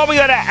 How about we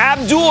go to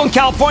Abdul in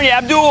California?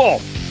 Abdul.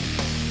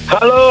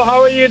 Hello,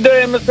 how are you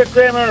doing, Mr.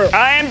 Cramer?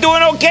 I am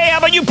doing okay. How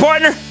about you,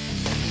 partner?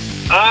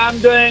 I'm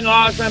doing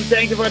awesome.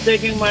 Thank you for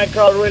taking my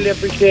call. Really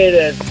appreciate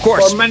it. Of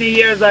course. For many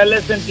years, I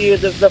listened to you.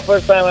 This is the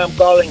first time I'm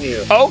calling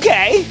you.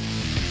 Okay.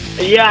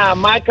 Yeah,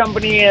 my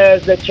company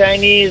is the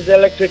Chinese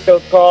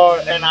electrical car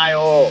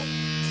NIO.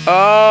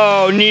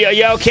 Oh,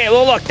 yeah, okay.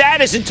 Well, look,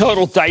 that is a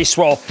total dice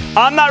roll.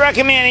 I'm not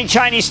recommending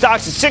Chinese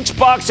stocks at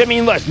 $6. I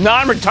mean, look,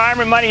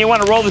 non-retirement money, you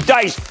want to roll the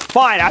dice.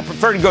 Fine, I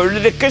prefer to go to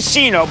the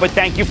casino, but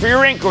thank you for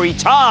your inquiry.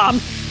 Tom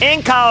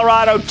in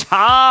Colorado.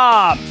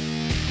 Tom.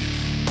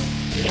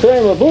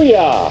 Cramer,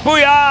 booyah.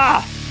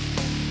 Booyah.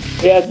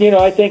 Yeah,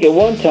 I think at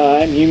one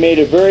time you made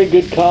a very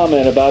good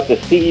comment about the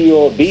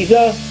CEO of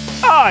Visa.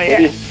 Oh,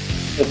 yeah.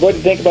 What do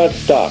you think about the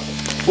stock?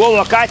 Well,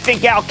 look, I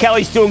think Al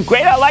Kelly's doing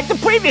great. I like the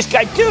previous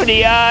guy, too.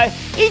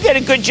 He did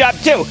a good job,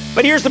 too.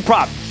 But here's the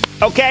problem,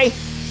 okay?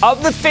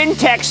 Of the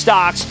fintech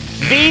stocks,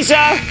 Visa,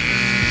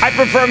 I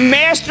prefer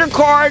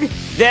MasterCard,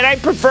 then I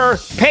prefer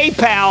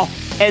PayPal,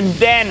 and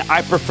then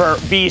I prefer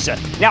Visa.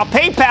 Now,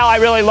 PayPal, I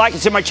really like.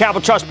 It's in my Travel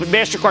Trust, but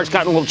MasterCard's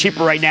gotten a little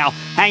cheaper right now,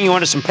 hanging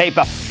on to some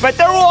PayPal. But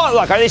they're all,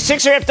 look, are they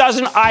 6 or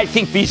 6.5? I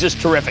think Visa's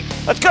terrific.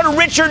 Let's go to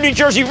Richard, New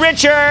Jersey.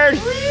 Richard!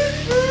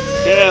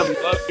 Jim,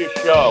 love your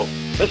show.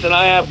 Listen,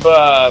 I have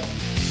a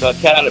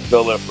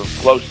Caterpillar for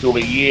close to a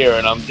year,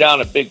 and I'm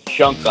down a big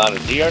chunk on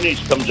it. The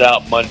earnings comes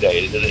out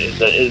Monday.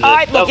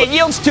 Look, it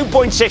yields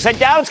 2.6. I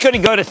doubt it's going to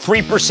go to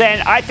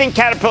 3%. I think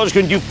Caterpillar's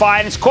going to do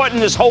fine. It's caught in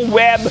this whole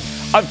web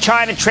of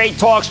China trade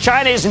talks.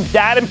 China isn't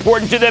that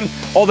important to them,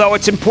 although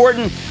it's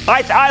important.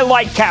 I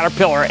like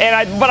Caterpillar,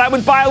 but I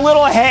would buy a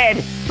little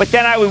ahead, but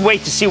then I would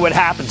wait to see what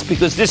happens,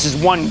 because this is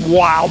one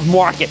wild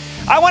market.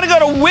 I want to go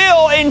to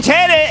Will in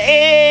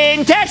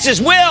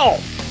Texas. Will.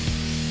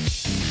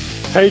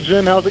 Hey,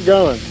 Jim, how's it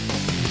going?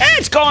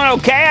 It's going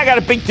okay. I got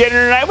a big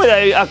dinner tonight with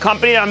a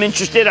company I'm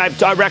interested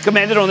in. I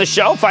recommend it on the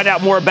show. Find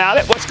out more about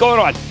it. What's going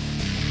on?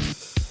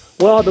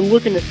 Well, I've been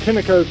looking at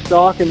Tenneco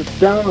stock, and it's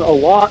down a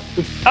lot.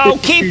 Oh,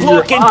 keep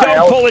looking.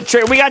 Don't pull the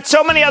trigger. We got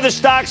so many other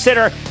stocks that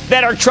are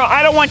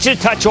I don't want you to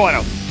touch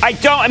auto.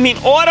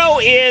 Auto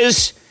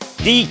is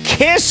the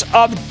kiss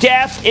of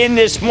death in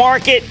this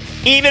market,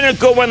 even a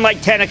good one like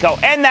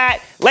Tenneco. And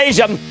that, ladies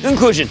and gentlemen, the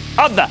conclusion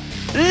of the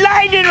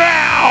Lightning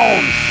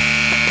Round.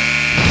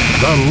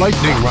 The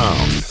Lightning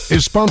Round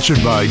is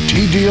sponsored by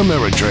TD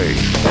Ameritrade.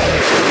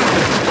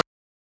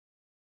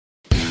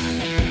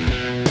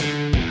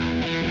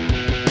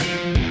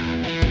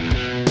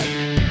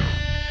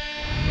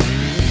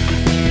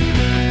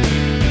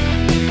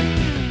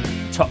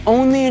 To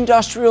own the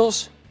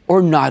industrials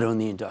or not own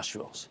the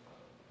industrials?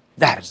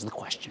 That is the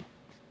question.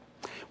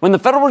 when the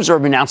Federal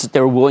Reserve announced that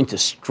they were willing to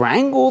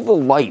strangle the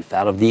life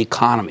out of the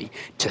economy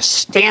to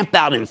stamp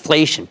out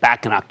inflation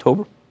back in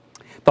October,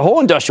 the whole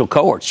industrial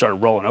cohort started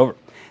rolling over.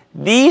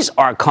 These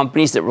are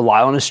companies that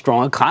rely on a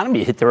strong economy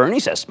to hit their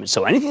earnings estimates,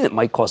 so anything that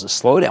might cause a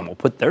slowdown will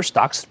put their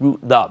stocks through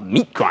the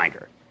meat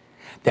grinder.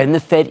 Then the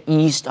Fed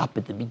eased up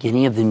at the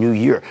beginning of the new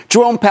year.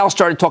 Jerome Powell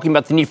started talking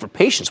about the need for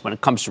patience when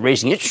it comes to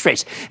raising interest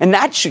rates, and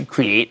that should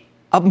create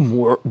a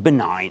more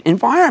benign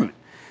environment.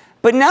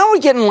 But now we're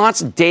getting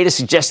lots of data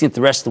suggesting that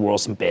the rest of the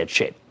world's in bad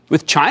shape,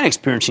 with China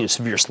experiencing a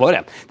severe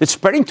slowdown that's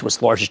spreading to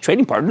its largest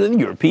trading partner, the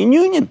European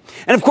Union.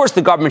 And of course,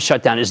 the government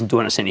shutdown isn't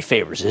doing us any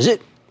favors, is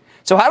it?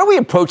 So how do we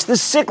approach the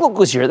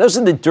cyclicals here? Those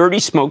are the dirty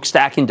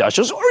smokestack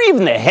industrials or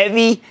even the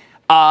heavy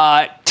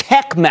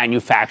tech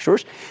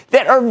manufacturers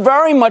that are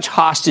very much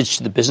hostage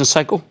to the business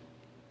cycle.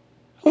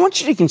 I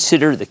want you to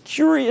consider the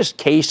curious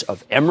case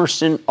of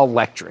Emerson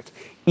Electric,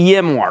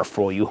 EMR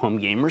for all you home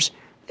gamers.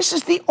 This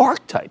is the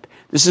archetype.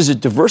 This is a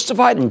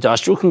diversified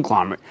industrial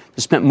conglomerate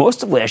that spent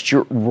most of last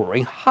year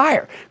roaring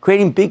higher,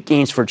 creating big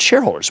gains for its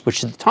shareholders,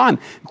 which at the time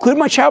included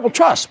my charitable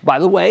trust. By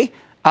the way,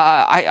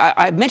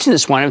 I mentioned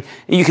this one.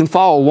 You can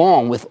follow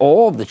along with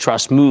all of the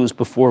trust moves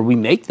before we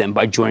make them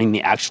by joining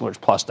the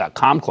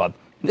ActionAlertsPlus.com club.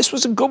 And this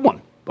was a good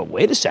one. But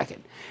wait a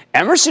second.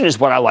 Emerson is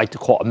what I like to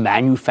call a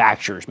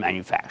manufacturer's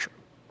manufacturer.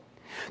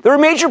 They're a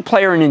major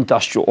player in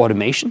industrial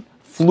automation,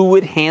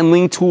 fluid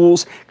handling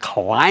tools,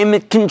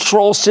 climate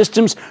control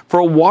systems for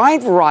a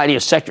wide variety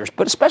of sectors,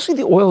 but especially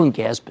the oil and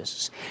gas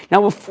business.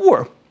 Now,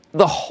 before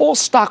the whole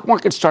stock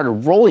market started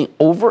rolling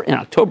over in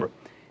October,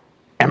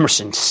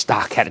 Emerson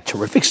stock had a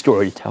terrific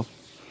story to tell.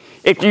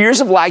 After years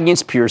of lagging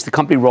its peers, the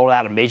company rolled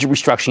out a major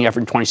restructuring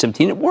effort in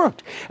 2017. It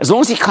worked. As long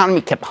as the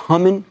economy kept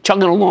humming,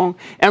 chugging along,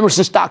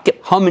 Emerson stock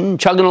kept humming,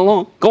 chugging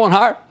along, going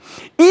higher.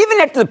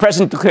 Even after the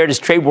president declared his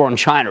trade war on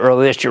China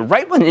earlier this year,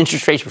 right when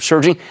interest rates were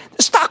surging,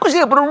 the stock was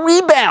able to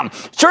rebound,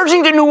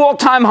 surging to new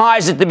all-time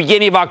highs at the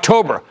beginning of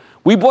October.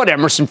 We bought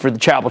Emerson for the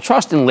charitable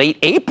trust in late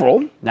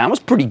April. That was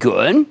pretty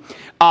good.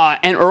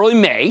 And early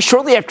May,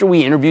 shortly after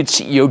we interviewed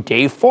CEO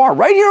Dave Farr,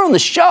 right here on the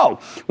show,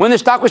 when the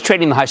stock was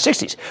trading in the high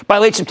 60s. By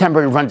late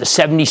September, it run to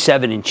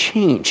 77 and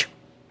change.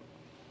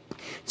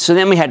 So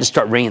then we had to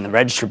start ringing the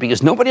register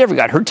because nobody ever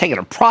got hurt taking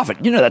a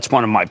profit. You know, that's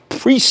one of my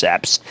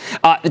precepts.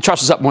 The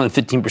trust was up more than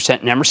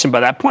 15% in Emerson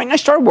by that point, and I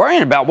started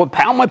worrying about what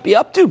Powell might be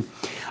up to.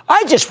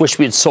 I just wish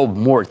we had sold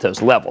more at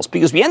those levels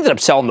because we ended up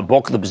selling the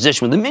bulk of the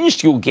position with a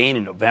minuscule gain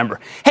in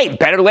November. Hey,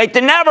 better late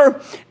than never.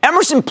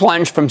 Emerson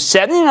plunged from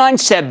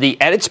 79.70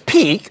 at its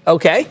peak,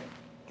 okay?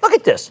 Look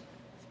at this.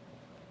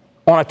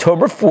 On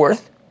October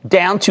 4th,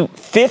 down to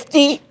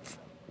 50.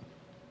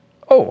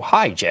 Oh,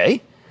 hi,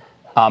 Jay.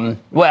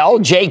 Well,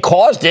 Jay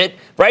caused it.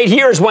 Right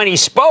here is when he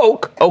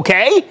spoke,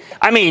 okay?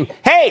 I mean,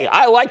 hey,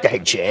 I like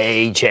that.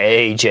 Jay,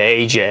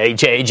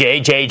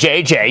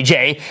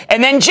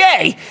 and then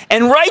Jay.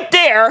 And right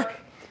there,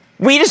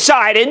 we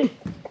decided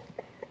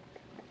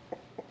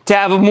to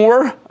have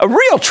a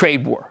real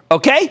trade war,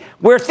 okay?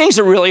 Where things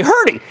are really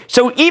hurting.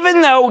 So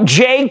even though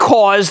Jay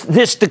caused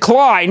this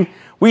decline,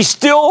 we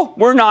still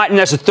were not, and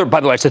that's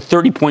by the way, it's a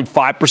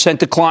 30.5%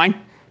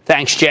 decline.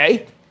 Thanks,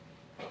 Jay.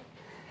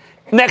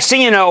 Next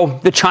thing you know,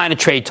 the China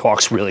trade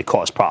talks really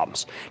caused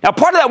problems. Now,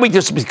 part of that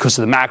weakness is because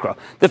of the macro.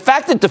 The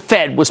fact that the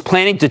Fed was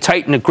planning to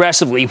tighten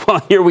aggressively, well,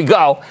 here we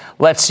go.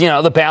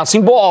 The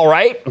bouncing ball,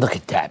 right? Look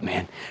at that,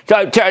 man.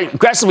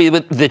 Aggressively,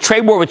 the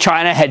trade war with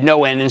China had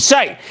no end in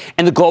sight,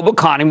 and the global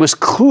economy was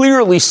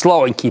clearly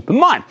slowing. Keep in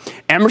mind,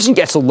 Emerson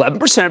gets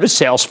 11% of its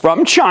sales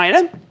from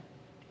China,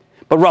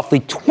 but roughly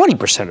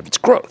 20% of its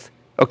growth.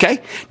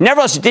 Okay?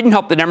 Nevertheless, it didn't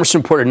help that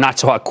Emerson reported a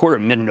not-so-hot quarter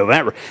in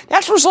mid-November. The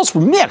actual results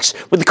were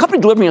mixed, with the company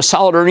delivering a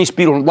solid earnings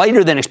beat on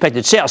lighter than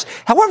expected sales.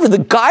 However, the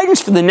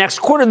guidance for the next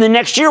quarter and the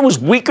next year was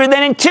weaker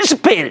than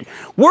anticipated.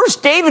 Worse,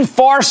 David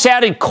Farr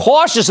sounded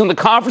cautious in the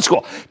conference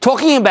call, he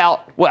talked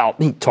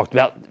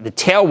about the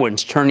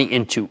tailwinds turning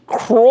into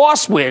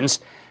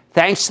crosswinds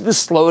thanks to the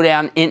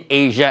slowdown in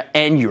Asia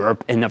and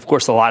Europe. And, of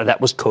course, a lot of that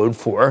was code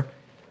for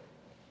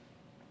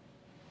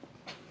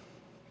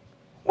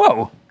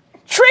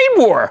trade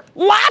war.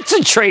 Lots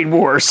of trade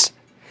wars.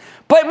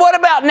 But what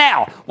about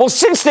now? Well,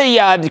 since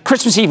the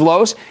Christmas Eve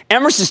lows,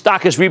 Emerson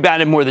stock has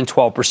rebounded more than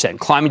 12%,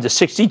 climbing to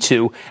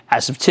 62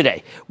 as of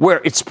today, where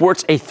it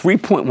sports a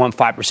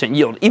 3.15%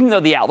 yield, even though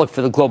the outlook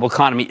for the global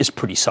economy is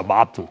pretty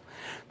suboptimal.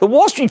 The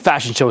Wall Street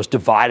fashion show is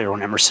divided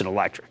on Emerson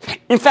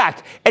Electric. In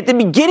fact, at the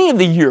beginning of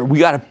the year, we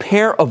got a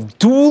pair of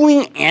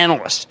dueling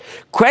analysts.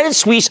 Credit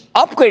Suisse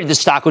upgraded the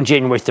stock on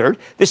January 3rd,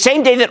 the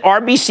same day that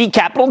RBC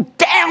Capital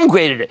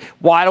downgraded it.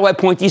 Why do I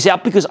point these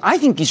out? Because I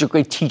think these are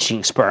great teaching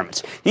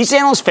experiments. These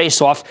analysts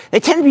face off. They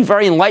tend to be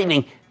very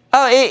enlightening.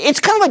 It's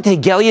kind of like the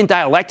Hegelian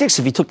dialectics,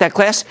 if you took that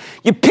class.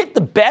 You pit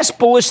the best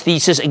bullish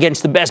thesis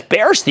against the best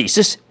bearish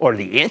thesis, or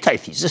the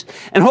antithesis,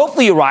 and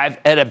hopefully you arrive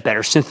at a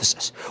better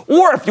synthesis.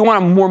 Or if you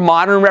want a more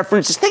modern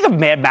reference, think of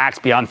Mad Max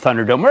Beyond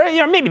Thunderdome,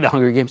 or maybe the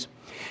Hunger Games.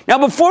 Now,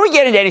 before we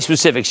get into any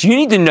specifics, you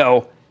need to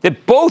know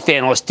that both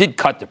analysts did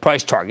cut the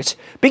price targets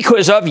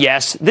because of,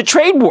 yes, the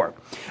trade war.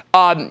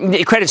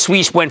 Credit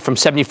Suisse went from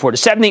 74 to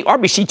 70.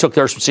 RBC took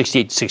theirs from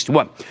 68 to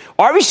 61.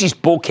 RBC's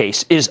bull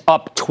case is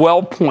up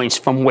 12 points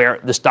from where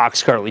the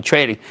stock's currently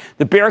trading.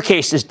 The bear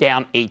case is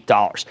down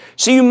 $8.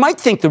 So you might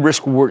think the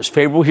risk reward is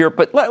favorable here,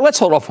 but let's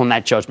hold off on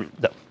that judgment,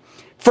 though.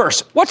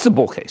 First, what's the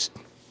bull case?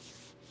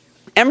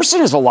 Emerson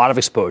has a lot of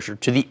exposure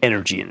to the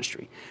energy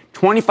industry,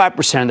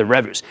 25% of the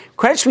revenues.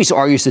 Credit Suisse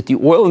argues that the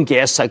oil and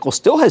gas cycle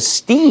still has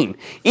steam,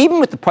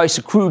 even with the price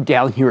of crude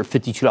down here at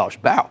 $52 a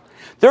barrel.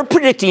 They're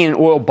predicting an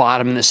oil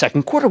bottom in the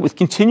second quarter with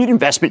continued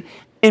investment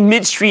in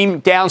midstream,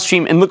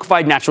 downstream, and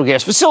liquefied natural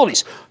gas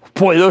facilities.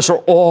 Boy, those are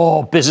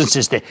all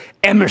businesses that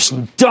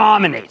Emerson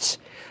dominates.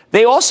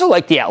 They also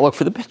like the outlook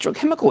for the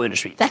petrochemical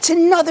industry. That's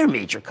another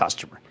major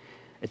customer.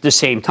 At the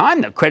same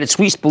time, though, Credit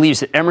Suisse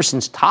believes that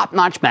Emerson's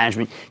top-notch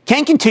management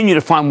can continue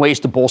to find ways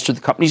to bolster the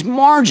company's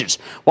margins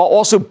while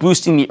also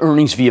boosting the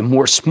earnings via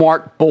more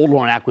smart,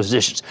 bold-on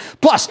acquisitions.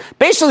 Plus,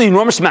 based on the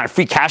enormous amount of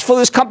free cash flow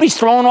this company's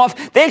throwing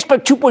off, they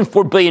expect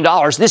 $2.4 billion.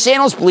 This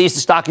analyst believes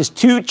the stock is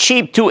too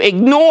cheap to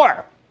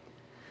ignore.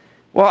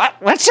 Well,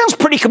 that sounds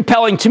pretty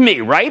compelling to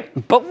me,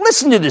 right? But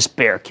listen to this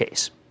bear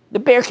case. The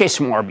bear case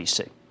from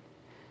RBC.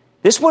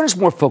 This one is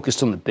more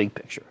focused on the big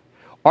picture.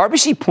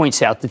 RBC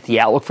points out that the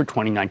outlook for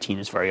 2019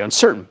 is very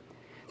uncertain.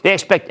 They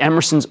expect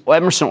Emerson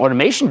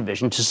Automation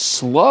Division to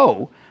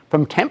slow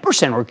from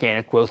 10%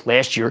 organic growth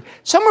last year,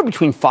 somewhere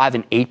between 5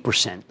 and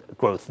 8%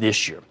 growth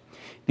this year.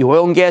 The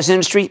oil and gas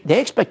industry, they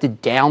expect a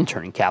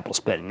downturn in capital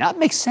spending. Now, that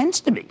makes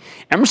sense to me.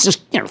 Emerson's,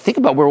 think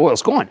about where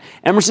oil's going.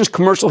 Emerson's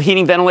commercial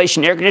heating,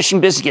 ventilation, air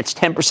conditioning business gets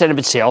 10% of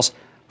its sales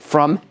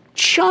from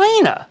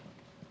China.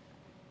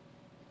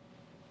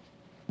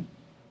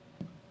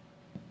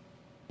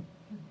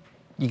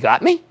 You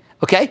got me?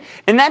 Okay?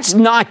 And that's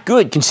not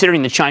good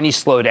considering the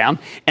Chinese slowdown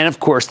and,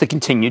 of course, the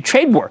continued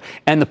trade war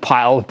and the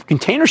pile of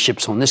container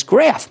ships on this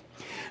graph.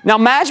 Now,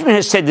 management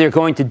has said they're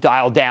going to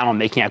dial down on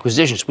making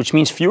acquisitions, which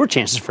means fewer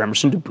chances for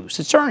Emerson to boost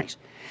its earnings.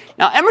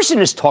 Now, Emerson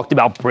has talked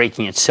about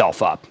breaking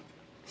itself up.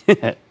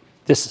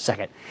 Just a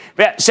second.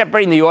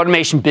 Separating the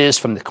automation biz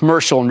from the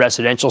commercial and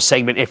residential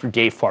segment after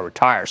Dave Farr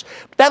retires.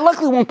 But that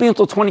likely won't be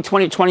until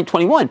 2020,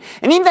 2021.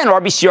 And even then,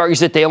 RBC argues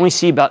that they only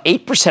see about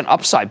 8%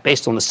 upside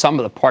based on the sum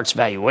of the parts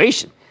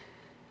valuation.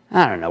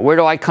 I don't know. Where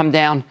do I come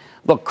down?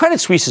 Look, Credit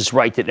Suisse is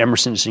right that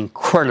Emerson is an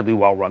incredibly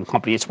well-run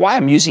company. It's why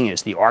I'm using it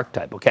as the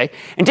archetype, okay?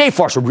 And Dave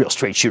Farr's a real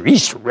straight shooter.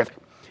 He's terrific.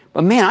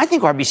 But, man, I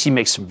think RBC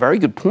makes some very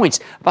good points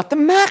about the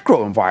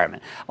macro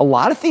environment. A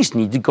lot of things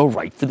need to go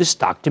right for the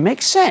stock to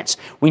make sense.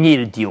 We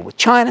need a deal with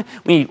China.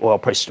 We need oil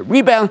prices to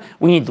rebound.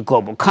 We need the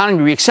global economy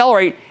to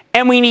reaccelerate.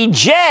 And we need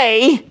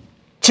J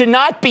to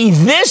not be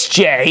this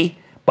J,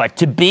 but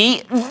to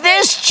be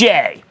this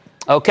J.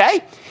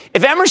 Okay?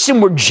 If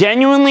Emerson were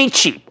genuinely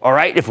cheap, all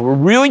right, if it were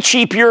really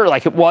cheap here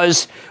like it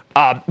was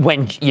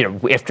when,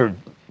 after,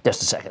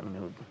 just a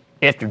second,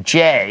 after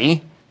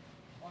J...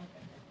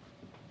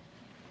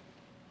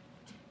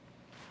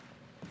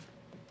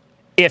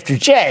 After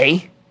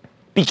J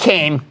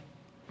became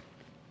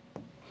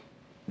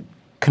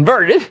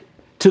converted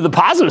to the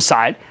positive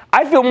side,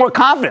 I feel more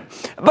confident.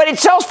 But it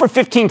sells for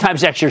 15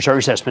 times next year's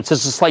earnings estimates.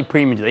 It's a slight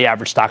premium to the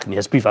average stock in the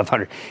S&P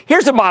 500.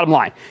 Here's the bottom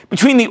line.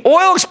 Between the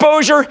oil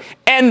exposure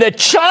and the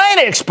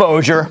China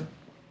exposure,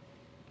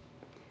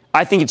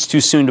 I think it's too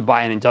soon to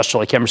buy an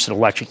industrial like Emerson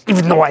Electric,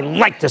 even though I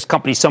like this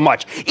company so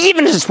much,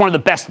 even as it's one of the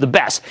best of the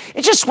best.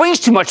 It just swings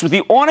too much with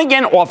the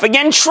on-again,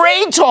 off-again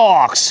trade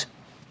talks.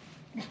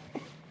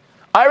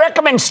 I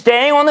recommend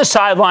staying on the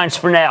sidelines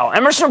for now.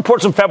 Emerson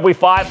reports on February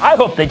 5. I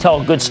hope they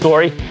tell a good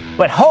story,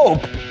 but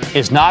hope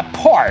is not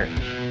part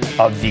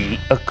of the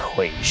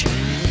equation.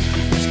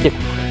 Stick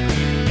with it.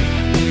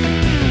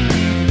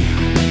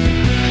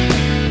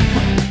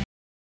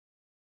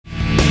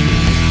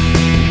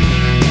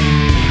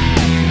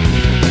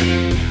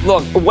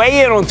 Look,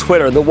 weigh in on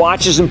Twitter. The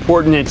watch is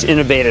important and it's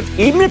innovative.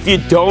 Even if you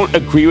don't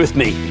agree with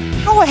me,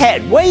 go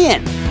ahead, weigh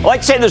in. I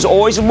like to say there's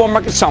always a bull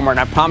market somewhere, and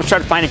I promise to try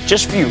to find it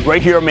just for you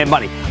right here on Mad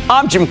Money.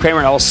 I'm Jim Cramer,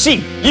 and I will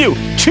see you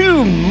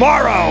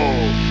tomorrow.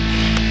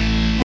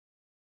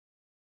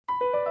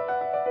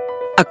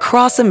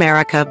 Across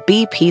America,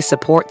 BP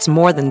supports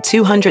more than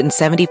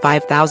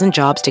 275,000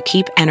 jobs to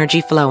keep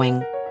energy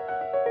flowing.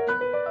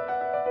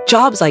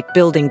 Jobs like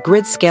building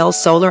grid-scale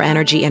solar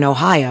energy in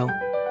Ohio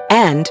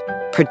and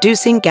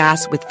producing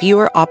gas with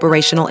fewer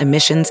operational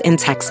emissions in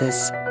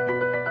Texas.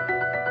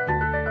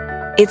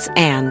 It's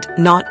and,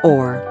 not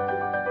or.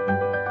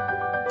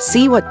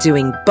 See what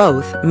doing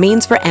both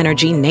means for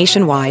energy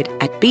nationwide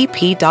at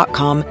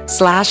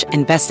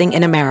bp.com/investing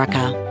in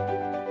America.